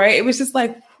Iceland, right? It was just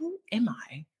like, who am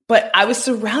I? But I was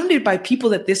surrounded by people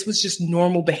that this was just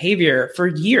normal behavior for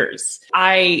years.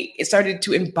 I started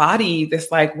to embody this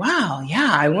like, wow, yeah,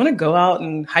 I want to go out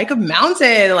and hike a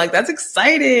mountain. Like, that's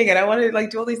exciting. And I want to like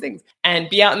do all these things and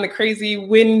be out in the crazy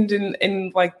wind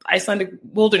and like Icelandic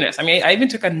wilderness. I mean, I even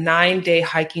took a 9-day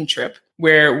hiking trip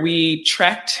where we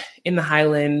trekked in the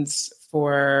highlands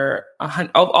for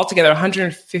altogether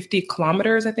 150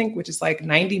 kilometers, I think, which is like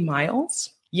 90 miles.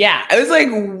 Yeah, I was like,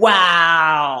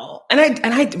 wow. And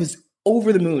I was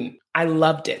over the moon. I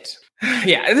loved it.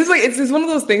 Yeah, it's one of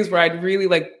those things where I'd really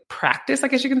like practice, I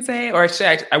guess you can say, or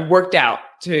I worked out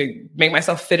to make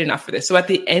myself fit enough for this. So at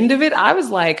the end of it, I was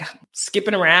like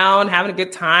skipping around, having a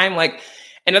good time. Like,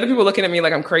 and other people looking at me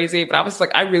like I'm crazy, but I was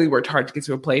like, I really worked hard to get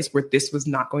to a place where this was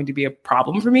not going to be a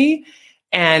problem for me.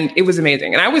 And it was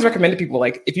amazing. And I always recommend to people,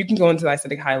 like, if you can go into the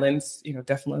Icelandic Highlands,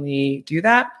 definitely do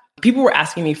that. People were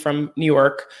asking me from New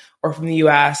York or from the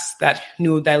US that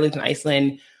knew that I lived in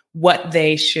Iceland, what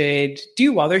they should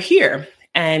do while they're here.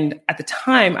 And at the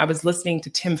time, I was listening to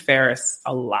Tim Ferriss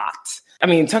a lot. I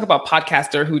mean, talk about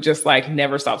podcaster who just like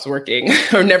never stops working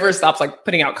or never stops like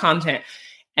putting out content.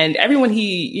 And everyone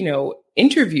he,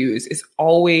 interviews is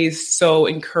always so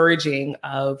encouraging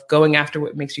of going after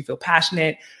what makes you feel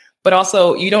passionate. But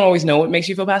also, you don't always know what makes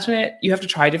you feel passionate. You have to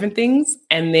try different things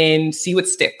and then see what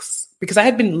sticks. Because I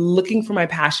had been looking for my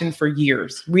passion for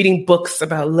years, reading books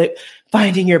about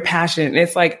finding your passion. And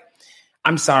it's like,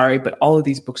 I'm sorry, but all of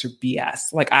these books are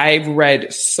BS. Like I've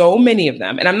read so many of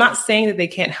them, and I'm not saying that they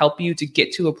can't help you to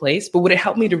get to a place, but what it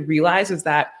helped me to realize is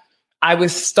that I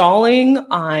was stalling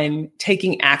on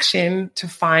taking action to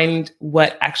find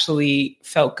what actually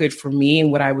felt good for me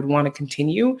and what I would want to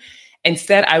continue.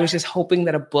 Instead, I was just hoping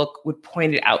that a book would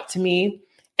point it out to me.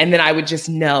 And then I would just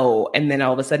know. And then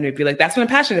all of a sudden it'd be like, that's what I'm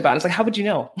passionate about. And it's like, how would you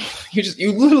know?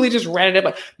 You literally just read it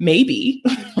about maybe.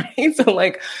 Right. So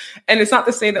like, and it's not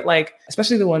to say that like,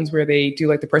 especially the ones where they do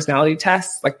like the personality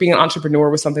tests, like being an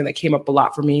entrepreneur was something that came up a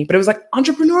lot for me, but it was like,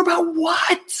 entrepreneur about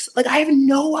what? Like, I have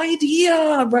no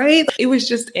idea. Right. It was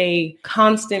just a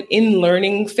constant in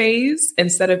learning phase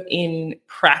instead of in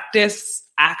practice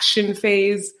action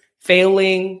phase,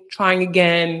 failing, trying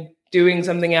again, doing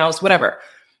something else, whatever.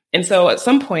 And so at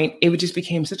some point, it would just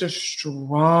became such a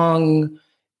strong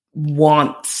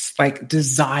want, like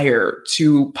desire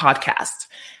to podcast.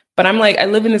 But I'm like, I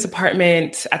live in this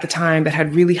apartment at the time that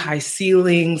had really high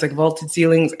ceilings, like vaulted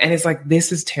ceilings. And it's like,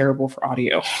 this is terrible for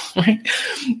audio, right?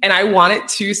 And I want it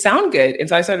to sound good. And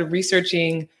so I started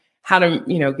researching how to,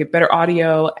 get better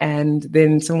audio. And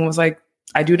then someone was like,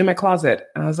 I do it in my closet.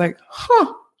 And I was like,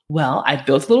 well, I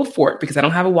built a little fort because I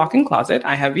don't have a walk-in closet.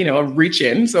 I have, a reach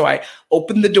in. So I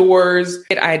opened the doors.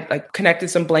 I like connected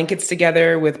some blankets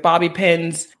together with bobby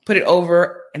pins, put it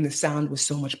over, and the sound was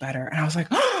so much better. And I was like,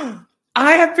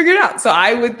 I have figured it out. So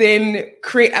I would then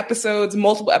create episodes,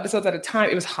 multiple episodes at a time.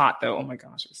 It was hot though. Oh my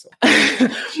gosh. It was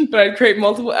so but I'd create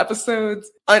multiple episodes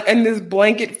in this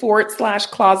blanket fort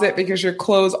 / closet because your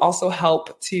clothes also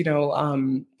help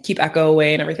to, keep echo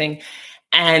away and everything.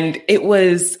 And it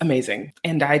was amazing.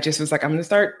 And I just was like, I'm going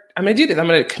to do this. I'm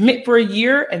going to commit for a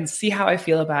year and see how I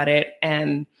feel about it.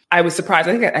 And I was surprised.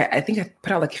 I think I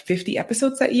put out like 50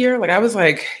 episodes that year. Like I was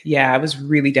like, yeah, I was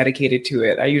really dedicated to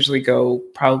it. I usually go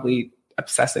probably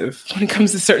obsessive when it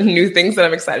comes to certain new things that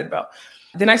I'm excited about.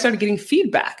 Then I started getting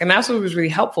feedback. And that's what was really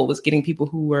helpful, was getting people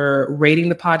who were rating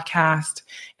the podcast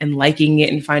and liking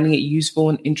it and finding it useful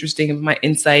and interesting in my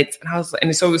insights.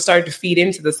 And so it started to feed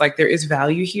into this, like there is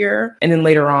value here. And then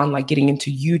later on, like getting into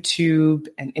YouTube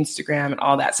and Instagram and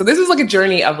all that. So this is like a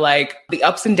journey of like the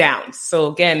ups and downs. So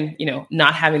again,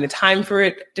 not having the time for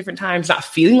it at different times, not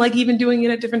feeling like even doing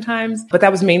it at different times. But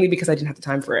that was mainly because I didn't have the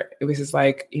time for it. It was just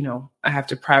like, I have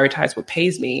to prioritize what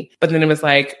pays me. But then it was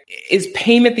like, is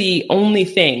payment the only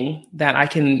thing that I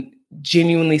can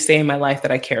genuinely say in my life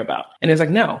that I care about? And it's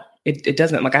like, no, it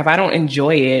doesn't. Like if I don't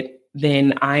enjoy it,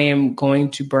 then I am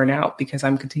going to burn out because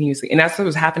I'm continuously, and that's what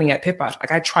was happening at Pitbot.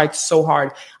 Like I tried so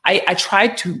hard. I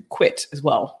tried to quit as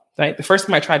well, right? The first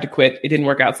time I tried to quit, it didn't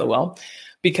work out so well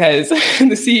because the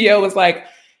CEO was like,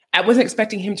 I wasn't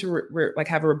expecting him to like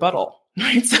have a rebuttal,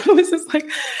 right? So it was just like,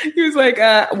 he was like,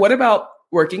 what about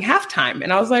working halftime?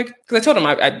 And I was like, because I told him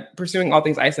I'm pursuing all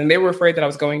things Iceland. They were afraid that I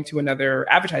was going to another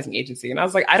advertising agency. And I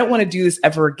was like, I don't want to do this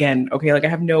ever again. Okay. Like I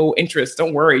have no interest.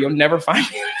 Don't worry. You'll never find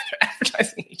me another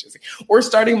advertising agency or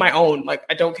starting my own. Like,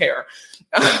 I don't care.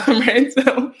 Right.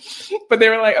 So, but they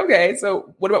were like, okay,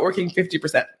 so what about working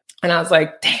 50%? And I was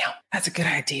like, damn, that's a good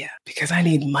idea because I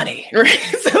need money. Right.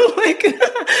 So like,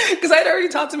 because I'd already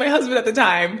talked to my husband at the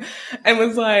time and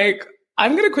was like,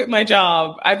 I'm going to quit my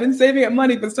job. I've been saving up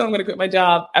money, but still I'm going to quit my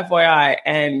job, FYI.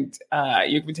 And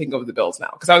you can be taking over the bills now.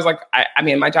 Because I was like, I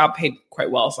mean, my job paid quite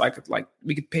well. So I could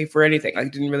we could pay for anything. Like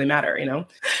it didn't really matter, And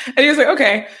he was like,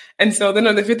 okay. And so then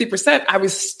on the 50%, I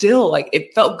was still like,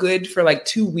 it felt good for like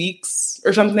 2 weeks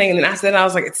or something. And then after that, I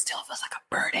was like, it still feels like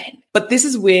a burden. But this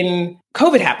is when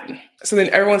COVID happened. So then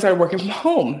everyone started working from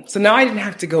home. So now I didn't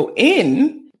have to go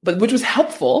in, but which was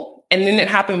helpful. And then it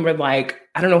happened where like,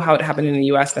 I don't know how it happened in the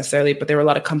US necessarily, but there were a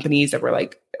lot of companies that were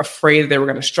like afraid they were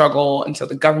going to struggle. And so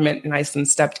the government in Iceland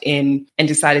stepped in and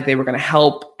decided they were going to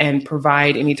help and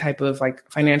provide any type of like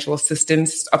financial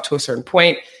assistance up to a certain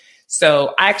point.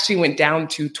 So I actually went down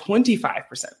to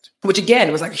 25%, which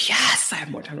again was like, yes, I have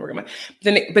more time to work on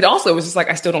it. But also it was just like,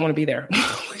 I still don't want to be there.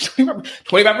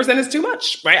 25% is too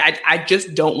much, right? I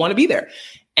just don't want to be there.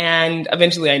 And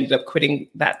eventually I ended up quitting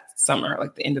that summer,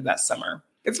 like the end of that summer.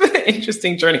 It's been an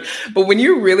interesting journey. But when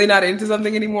you're really not into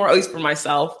something anymore, at least for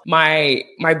myself, my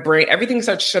brain, everything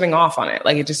starts shutting off on it.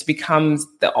 Like it just becomes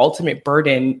the ultimate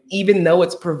burden, even though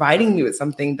it's providing me with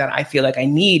something that I feel like I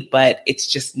need, but it's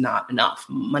just not enough.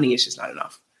 Money is just not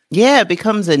enough. Yeah, it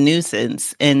becomes a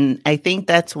nuisance. And I think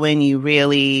that's when you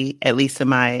really, at least in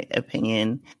my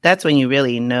opinion, that's when you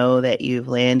really know that you've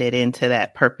landed into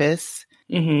that purpose.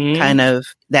 Mm-hmm. Kind of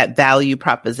that value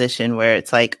proposition where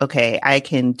it's like, okay, I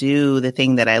can do the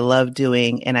thing that I love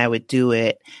doing and I would do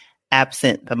it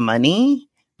absent the money,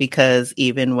 because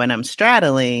even when I'm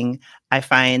straddling, I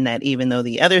find that even though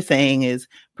the other thing is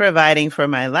providing for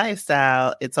my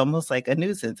lifestyle, it's almost like a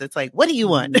nuisance. It's like, what do you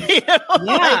want?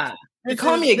 Yeah. You're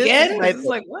calling me again? It's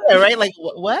like, what? Yeah, right? Like,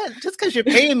 what? Just because you're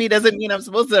paying me doesn't mean I'm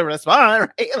supposed to respond,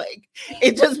 right? Like,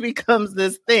 it just becomes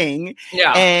this thing.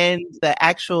 Yeah. And the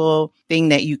actual thing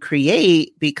that you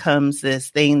create becomes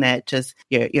this thing that just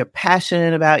you're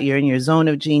passionate about. You're in your zone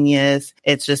of genius.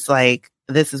 It's just like,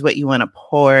 this is what you want to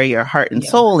pour your heart and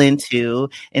soul into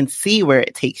and see where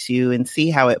it takes you and see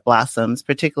how it blossoms,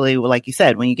 particularly, like you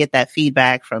said, when you get that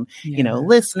feedback from,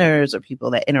 listeners or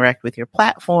people that interact with your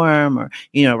platform or,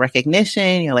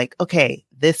 recognition, you're like, okay,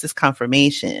 this is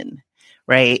confirmation,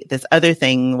 right? This other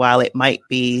thing, while it might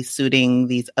be suiting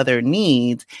these other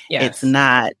needs, it's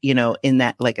not, in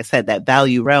that, like I said, that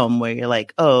value realm where you're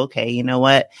like, oh, okay, you know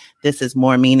what? This is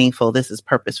more meaningful. This is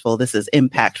purposeful. This is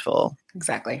impactful.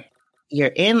 Exactly. You're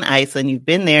in Iceland. You've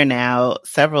been there now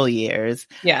several years.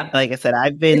 Yeah. Like I said,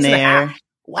 I've been there.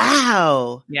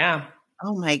 Wow. Yeah.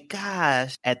 Oh my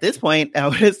gosh. At this point, I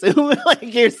would assume like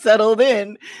you're settled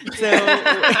in. So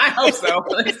I hope so.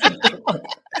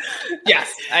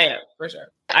 Yes, I am, for sure.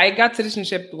 I got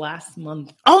citizenship last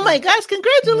month. Oh my gosh,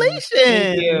 congratulations.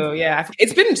 Thank you. Yeah.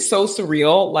 It's been so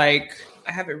surreal. Like,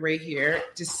 I have it right here,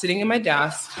 just sitting in my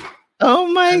desk. Oh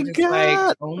my God.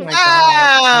 Like, oh my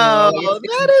God. Wow.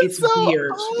 It's so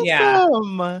weird. Awesome.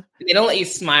 Yeah. They don't let you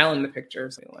smile in the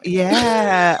pictures.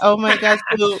 Yeah. Oh my God.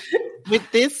 So with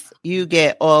this, you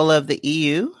get all of the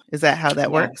EU. Is that how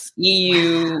that works?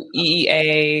 EU,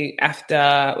 EEA,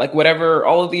 EFTA, like whatever,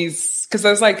 all of these, because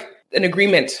there's like an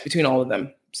agreement between all of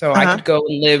them. So I could go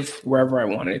and live wherever I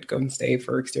wanted, go and stay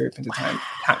for extended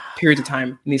periods of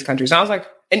time in these countries. And I was like,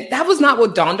 and that was not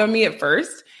what dawned on me at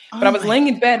first. But I was laying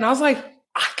in bed and I was like,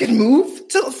 I could move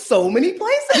to so many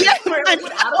places. Yeah, like,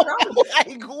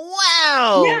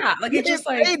 wow. Yeah. Like, it's just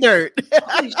like, dirt.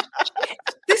 Holy shit,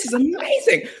 this is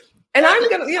amazing. And I'm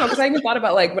going to, because I even thought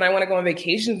about like when I want to go on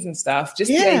vacations and stuff, just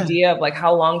the idea of like,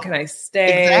 how long can I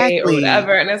stay or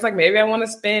whatever. And it's like, maybe I want to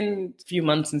spend a few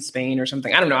months in Spain or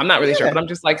something. I don't know. I'm not really sure, but I'm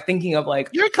just like thinking of like.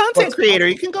 You're a content creator.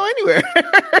 You can go anywhere.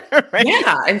 Right?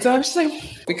 Yeah. And so I'm just like,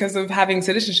 because of having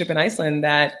citizenship in Iceland,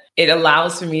 that it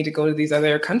allows for me to go to these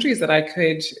other countries that I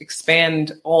could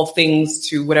expand all things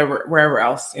to wherever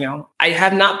else, I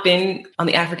have not been on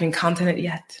the African continent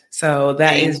yet. So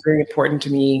that is very important to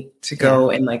me to go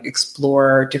and like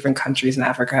explore different countries in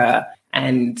Africa.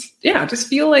 And just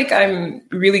feel like I'm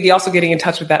really also getting in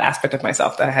touch with that aspect of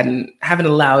myself that I haven't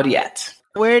allowed yet.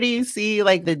 Where do you see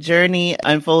like the journey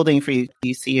unfolding for you? Do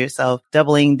you see yourself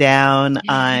doubling down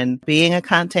on being a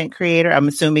content creator? I'm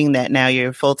assuming that now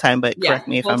you're full-time, but correct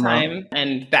me if I'm wrong.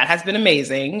 And that has been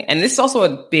amazing. And this is also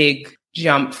a big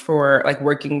jump for like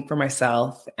working for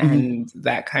myself and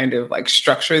that kind of like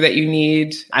structure that you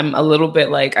need. I'm a little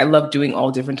bit like, I love doing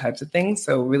all different types of things.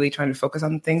 So really trying to focus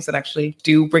on the things that actually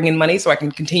do bring in money so I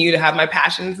can continue to have my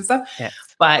passions and stuff. Yes.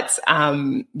 But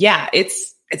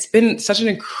it's been such an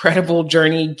incredible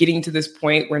journey getting to this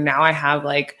point where now I have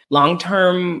like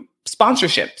long-term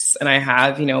sponsorships and I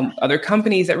have, other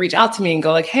companies that reach out to me and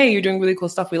go like, hey, you're doing really cool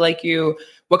stuff. We like you.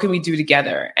 What can we do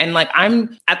together? And like,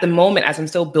 I'm at the moment, as I'm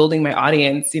still building my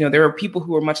audience, there are people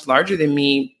who are much larger than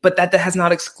me, but that has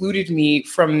not excluded me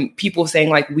from people saying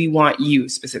like, we want you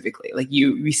specifically. Like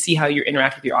we see how you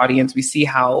interact with your audience. We see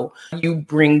how you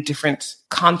bring different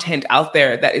content out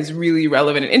there that is really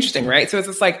relevant and interesting. Right. So it's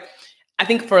just like, I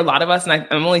think for a lot of us, and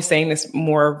I'm only saying this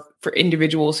more for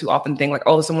individuals who often think like,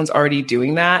 oh, someone's already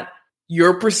doing that.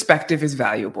 Your perspective is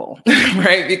valuable,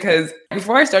 right? Because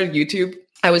before I started YouTube,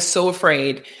 I was so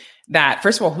afraid that,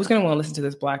 first of all, who's going to want to listen to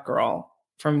this Black girl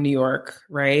from New York,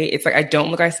 right? It's like, I don't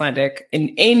look Icelandic.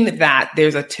 And in that,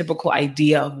 there's a typical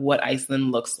idea of what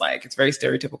Iceland looks like. It's very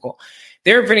stereotypical.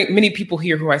 There are many people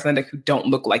here who are Icelandic who don't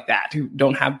look like that, who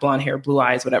don't have blonde hair, blue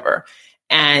eyes, whatever.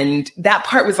 And that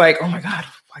part was like, oh my God,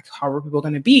 like how are people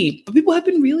going to be? But people have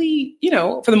been really,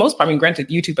 for the most part, I mean, granted,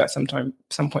 YouTube at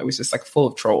some point was just like full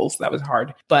of trolls. That was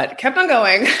hard, but kept on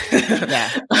going.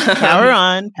 Yeah. Power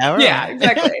on. Yeah,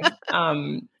 exactly.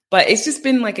 But it's just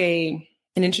been like an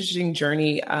interesting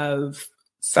journey of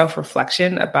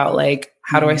self-reflection about like,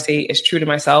 how do I stay as true to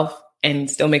myself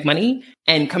and still make money?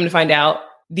 And come to find out,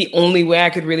 the only way I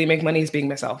could really make money is being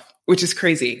myself, which is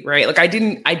crazy, right? Like I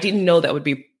didn't know that would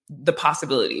be the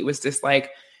possibility. It was just like,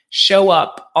 show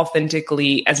up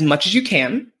authentically as much as you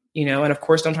can, and of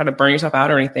course, don't try to burn yourself out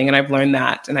or anything. And I've learned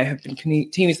that, and I have been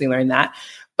continuously learning that.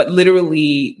 but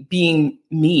literally being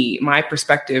me, my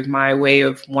perspective, my way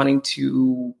of wanting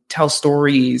to tell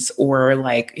stories or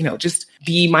like, just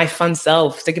be my fun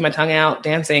self, sticking my tongue out,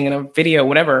 dancing in a video,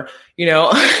 whatever,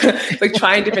 like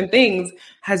trying different things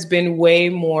has been way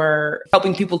more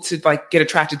helping people to like get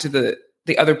attracted to the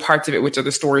other parts of it, which are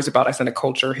the stories about Icelandic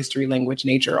culture, history, language,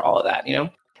 nature, all of that,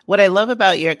 What I love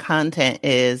about your content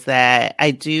is that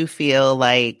I do feel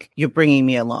like you're bringing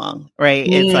me along, right?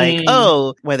 It's like,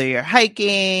 whether you're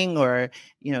hiking or,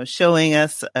 showing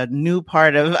us a new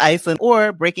part of Iceland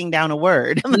or breaking down a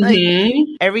word, like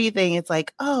everything. It's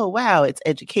like, oh, wow, it's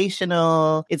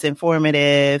educational, it's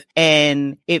informative.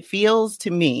 And it feels to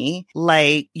me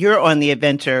like you're on the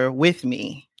adventure with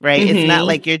me. Right. It's not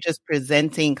like you're just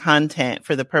presenting content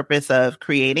for the purpose of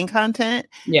creating content.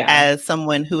 Yeah. As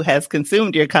someone who has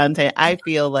consumed your content, I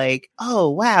feel like,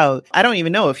 oh, wow. I don't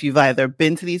even know if you've either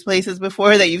been to these places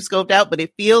before that you've scoped out, but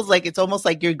it feels like it's almost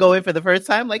like you're going for the first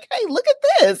time. Like, hey, look at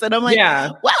this. And I'm like,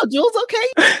 wow, Jules,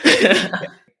 okay.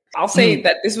 I'll say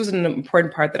that this was an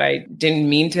important part that I didn't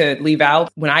mean to leave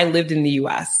out. When I lived in the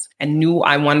US and knew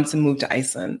I wanted to move to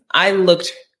Iceland, I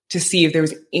looked to see if there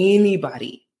was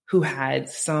anybody who had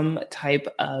some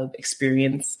type of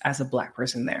experience as a Black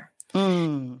person there.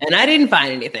 And I didn't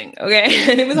find anything. Okay.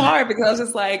 And it was hard because I was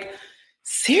just like,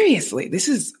 seriously, this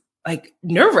is like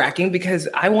nerve-wracking because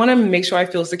I want to make sure I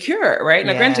feel secure. Right.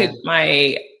 Now, granted,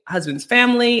 my husband's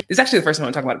family, this is actually the first time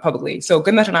I'm talking about it publicly. So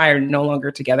Gunnar and I are no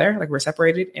longer together. Like we're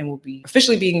separated and we'll be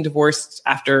officially being divorced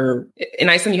after, in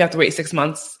Iceland, you have to wait 6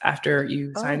 months after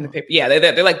you sign the paper. Yeah.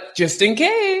 They're like, just in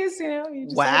case,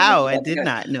 Wow. I did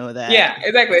not know that. Yeah,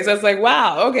 exactly. So it's like,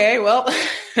 wow, okay, well,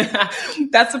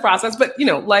 that's the process. But,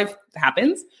 life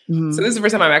happens. So this is the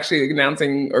first time I'm actually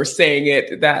announcing or saying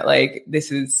it that like,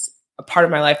 this is a part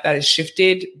of my life that has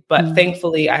shifted. But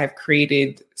thankfully, I have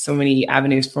created so many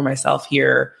avenues for myself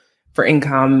here for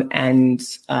income and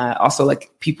also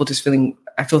like people just feeling,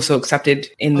 I feel so accepted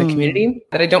in the community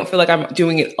that I don't feel like I'm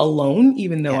doing it alone,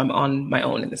 even though I'm on my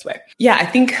own in this way. Yeah, I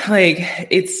think like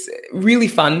it's really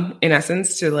fun in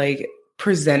essence to like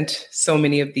present so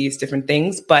many of these different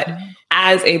things. But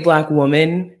as a Black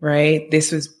woman, right,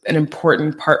 this was an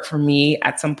important part for me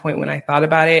at some point when I thought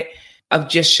about it, of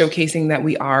just showcasing that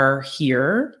we are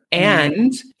here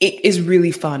and it is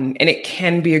really fun and it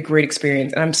can be a great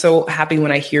experience. And I'm so happy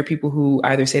when I hear people who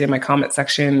either say to my comment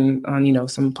section on,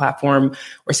 some platform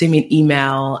or send me an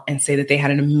email and say that they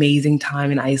had an amazing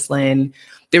time in Iceland.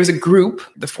 There was a group,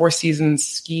 the Four Seasons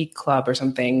Ski Club or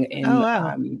something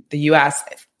in the US,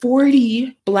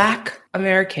 40 Black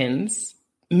Americans,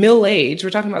 middle-aged. We're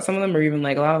talking about some of them are even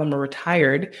like, a lot of them are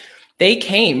retired. They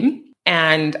came.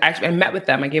 And I met with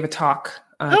them. I gave a talk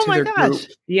to their group.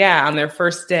 Yeah, on their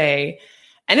first day.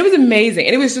 And it was amazing.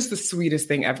 And it was just the sweetest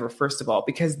thing ever, first of all,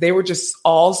 because they were just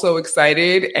all so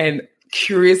excited and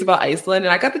curious about Iceland.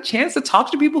 And I got the chance to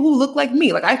talk to people who look like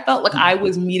me. Like I felt like I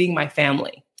was meeting my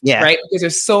family. Yeah. Right. Because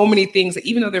there's so many things that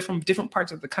even though they're from different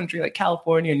parts of the country, like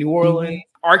California, New Orleans,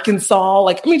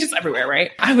 Arkansas, just everywhere.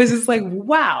 Right. I was just like,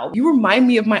 wow, you remind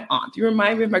me of my aunt. You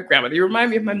remind me of my grandmother. You remind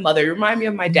me of my mother. You remind me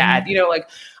of my dad.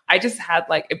 I just had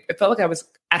it felt like I was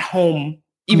at home,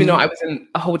 even though I was in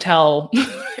a hotel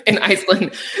in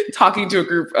Iceland talking to a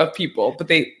group of people, but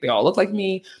they all looked like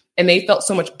me and they felt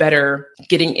so much better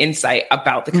getting insight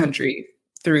about the country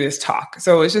through this talk.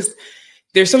 So it's just,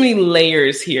 there's so many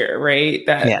layers here, right?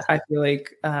 That I feel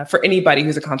like for anybody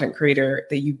who's a content creator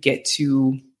that you get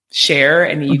to share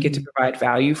and you get to provide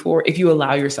value for if you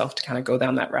allow yourself to kind of go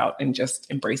down that route and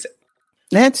just embrace it.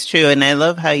 That's true. And I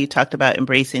love how you talked about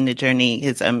embracing the journey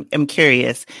because I'm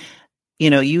curious,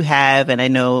 you have, and I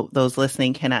know those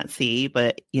listening cannot see,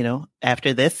 but,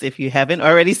 after this, if you haven't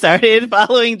already started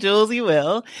following Jules, you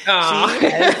will. Aww. She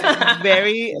has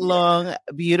very long,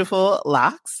 beautiful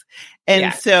locks.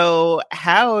 And so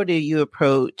how do you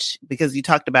approach, because you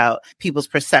talked about people's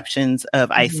perceptions of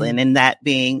Iceland and that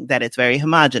being that it's very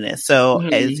homogenous. So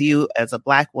as a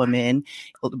Black woman,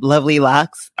 lovely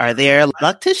locks, are there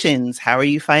locticians? How are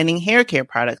you finding hair care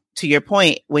products? To your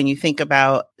point, when you think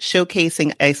about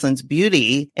showcasing Iceland's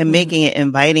beauty and making it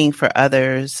inviting for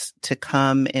others to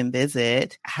come and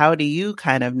visit, how do you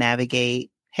kind of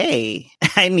navigate, hey,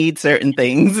 I need certain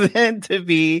things to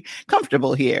be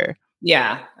comfortable here?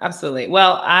 Yeah, absolutely.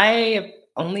 Well, I have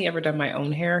only ever done my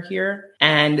own hair here.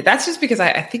 And that's just because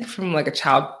I think from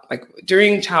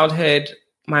during childhood,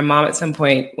 my mom at some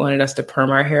point wanted us to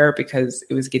perm our hair because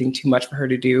it was getting too much for her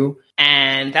to do.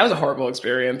 And that was a horrible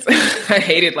experience. I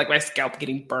hated my scalp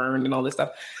getting burned and all this stuff.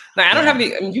 Now, I don't have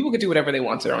people could do whatever they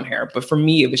want to their own hair, but for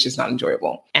me, it was just not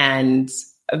enjoyable. And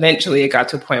eventually it got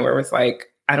to a point where it was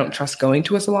like, I don't trust going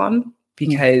to a salon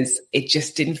because it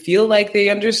just didn't feel like they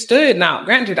understood. Now,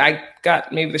 granted, I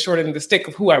got maybe the short end of the stick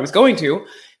of who I was going to,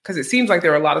 because it seems like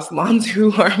there are a lot of salons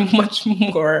who are much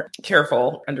more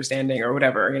careful, understanding, or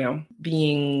whatever,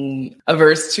 being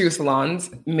averse to salons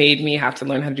made me have to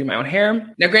learn how to do my own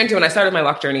hair. Now, granted, when I started my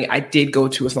lock journey, I did go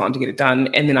to a salon to get it done.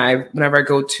 And then whenever I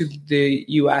go to the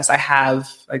US, I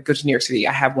go to New York City,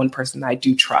 I have one person that I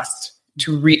do trust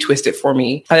to retwist it for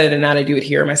me. Other than that, I do it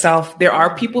here myself. There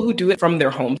are people who do it from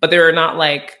their home, but there are not,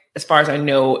 like, as far as I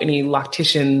know, any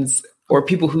locticians or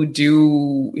people who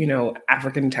do,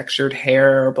 African textured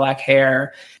hair or black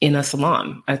hair in a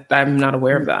salon. I'm not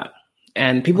aware of that.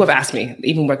 And people have asked me,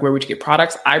 even like, where would you get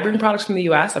products? I bring products from the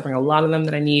US. I bring a lot of them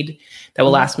that I need that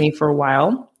will last me for a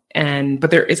while.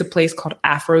 But there is a place called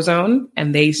Afrozone,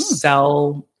 and they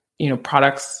sell,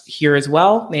 products here as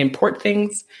well. They import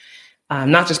things,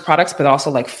 not just products, but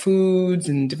also like foods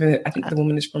and different. I think the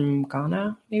woman is from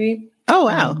Ghana, maybe. Oh,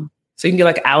 wow. So you can get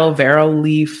like aloe vera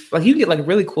leaf, like you can get like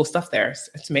really cool stuff there.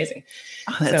 It's amazing.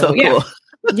 Oh, that's so cool.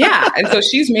 Yeah. And so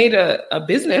she's made a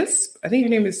business. I think her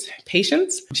name is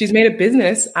Patience. She's made a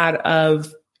business out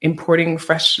of importing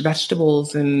fresh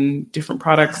vegetables and different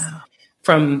products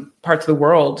from parts of the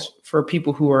world for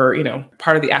people who are,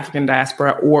 part of the African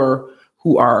diaspora or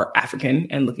who are African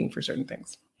and looking for certain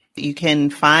things. You can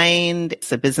find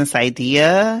a business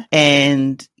idea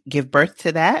and give birth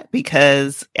to that,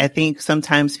 because I think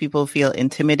sometimes people feel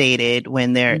intimidated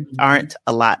when there aren't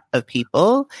a lot of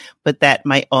people, but that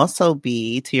might also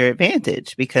be to your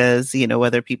advantage because,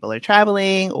 whether people are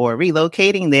traveling or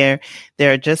relocating there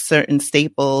are just certain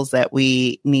staples that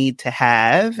we need to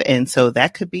have. And so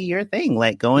that could be your thing,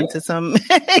 like going to some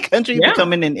country,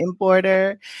 becoming an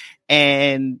importer.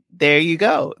 And there you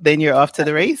go. Then you're off to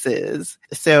the races.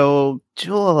 So,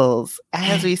 Jules,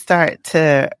 as we start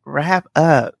to wrap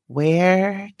up,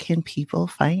 where can people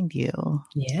find you?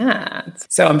 Yeah.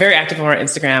 So I'm very active on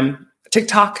Instagram,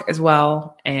 TikTok as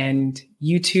well, and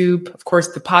YouTube. Of course,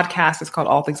 the podcast is called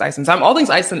All Things Iceland. So I'm All Things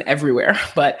Iceland everywhere,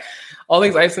 but All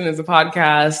Things Iceland is a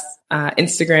podcast,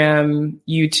 Instagram,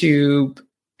 YouTube,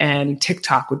 and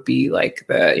TikTok would be like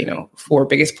the, 4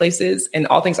 biggest places. And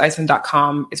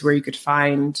allthingsiceland.com is where you could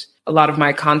find a lot of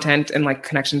my content and like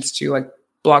connections to like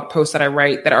blog posts that I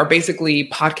write that are basically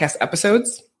podcast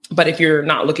episodes. But if you're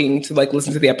not looking to like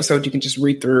listen to the episode, you can just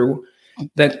read through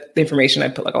the information. I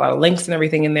put like a lot of links and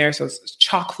everything in there. So it's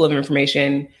chock full of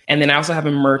information. And then I also have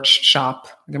a merch shop,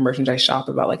 like a merchandise shop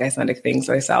about like Icelandic things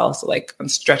that I sell. So like on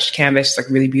stretched canvas, like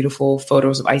really beautiful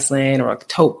photos of Iceland or like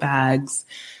tote bags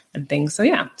and things. So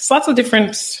yeah, there's lots of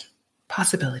different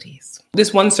possibilities.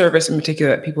 This one service in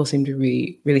particular that people seem to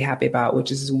be really happy about, which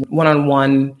is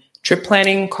one-on-one trip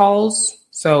planning calls.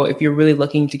 So if you're really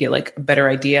looking to get like a better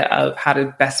idea of how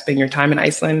to best spend your time in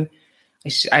Iceland,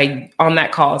 I on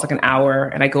that call, it's like an hour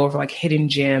and I go over like hidden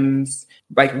gems,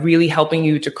 like really helping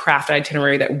you to craft an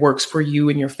itinerary that works for you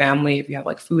and your family. If you have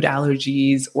like food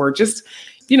allergies or just,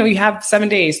 you have 7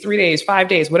 days, 3 days, 5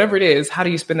 days, whatever it is, how do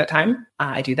you spend that time?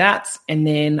 I do that. And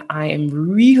then I am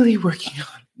really working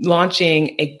on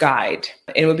launching a guide,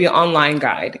 and it would be an online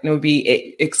guide, and it would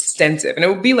be extensive, and it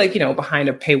would be like, behind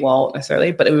a paywall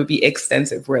necessarily, but it would be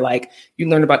extensive where like you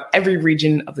learn about every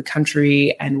region of the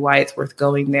country and why it's worth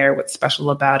going there, what's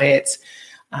special about it,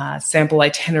 sample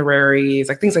itineraries,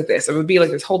 like things like this. It would be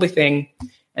like this whole big thing.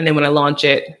 And then when I launch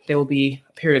it, there will be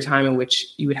a period of time in which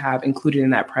you would have included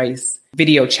in that price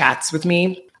video chats with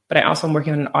me. But I also am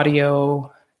working on an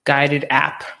audio guided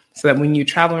app so that when you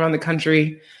travel around the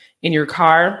country in your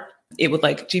car, it would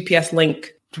like GPS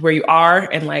link to where you are.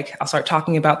 And like, I'll start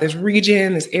talking about this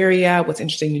region, this area, what's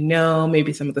interesting to know,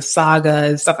 maybe some of the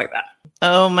sagas, stuff like that.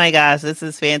 Oh my gosh, this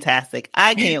is fantastic.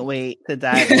 I can't wait to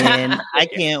dive in. I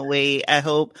can't wait. I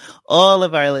hope all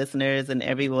of our listeners and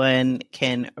everyone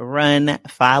can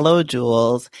follow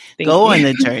Jules, go on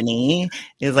the journey.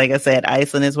 Because like I said,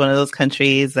 Iceland is one of those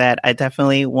countries that I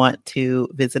definitely want to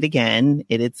visit again.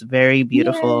 It's very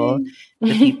beautiful. Yay.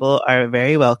 The people are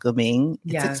very welcoming.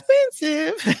 It's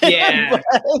expensive. Yeah,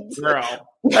 girl.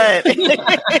 But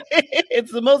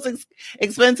it's the most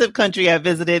expensive country I've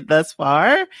visited thus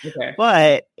far. Okay.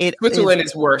 But Switzerland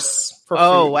is worse.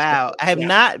 Oh, wow. I have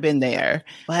not been there,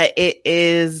 but it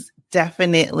is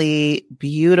definitely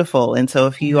beautiful. And so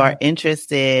if you are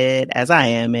interested, as I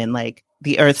am, in like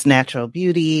the Earth's natural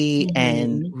beauty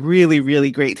and really,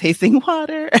 really great tasting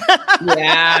water.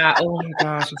 Yeah. Oh my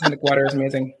gosh. Authentic water is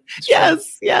amazing.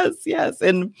 Yes.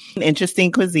 And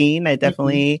interesting cuisine. I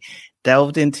definitely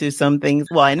delved into some things.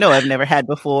 Well, I know I've never had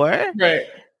before. Right.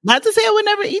 Not to say I would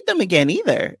never eat them again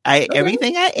either.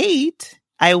 Everything I ate,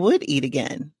 I would eat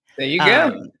again. There you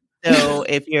go. So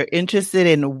if you're interested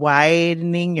in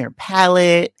widening your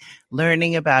palette,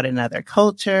 learning about another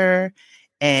culture,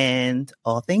 and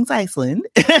all things Iceland.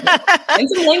 And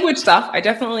some language stuff. I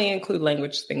definitely include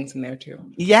language things in there too.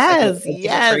 Yes,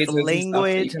 phrases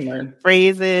language, you can learn.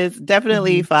 phrases.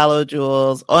 Definitely follow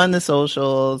Jules on the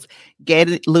socials. Get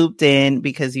it looped in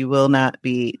because you will not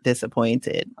be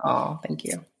disappointed. Oh, thank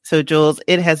you. So, Jules,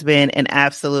 it has been an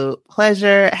absolute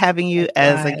pleasure having you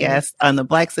as a guest on the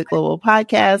Black Sick Global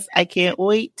podcast. I can't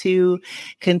wait to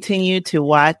continue to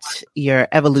watch your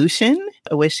evolution.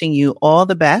 Wishing you all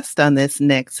the best on this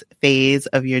next phase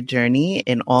of your journey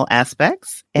in all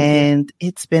aspects. And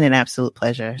it's been an absolute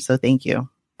pleasure. So thank you.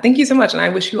 Thank you so much. And I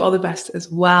wish you all the best as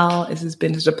well. This has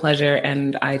been such a pleasure.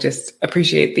 And I just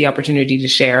appreciate the opportunity to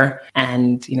share.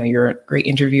 And, you're a great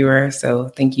interviewer. So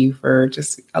thank you for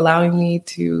just allowing me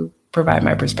to provide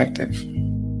my perspective.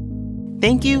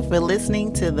 Thank you for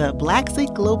listening to the Black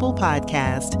Sick Global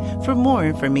podcast. For more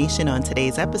information on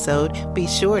today's episode, be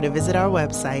sure to visit our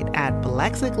website at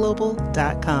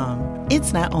blacksickglobal.com.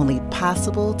 It's not only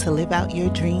possible to live out your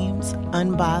dreams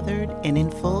unbothered and in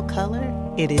full color,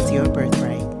 it is your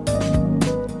birthright.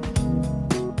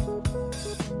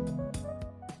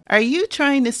 Are you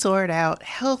trying to sort out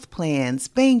health plans,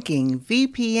 banking,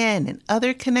 VPN, and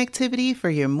other connectivity for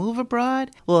your move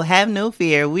abroad? Well, have no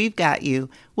fear. We've got you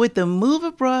with the Move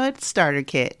Abroad Starter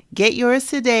Kit. Get yours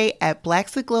today at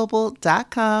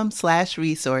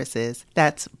blacksickglobal.com/resources.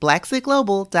 That's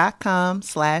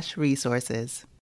blacksickglobal.com/resources.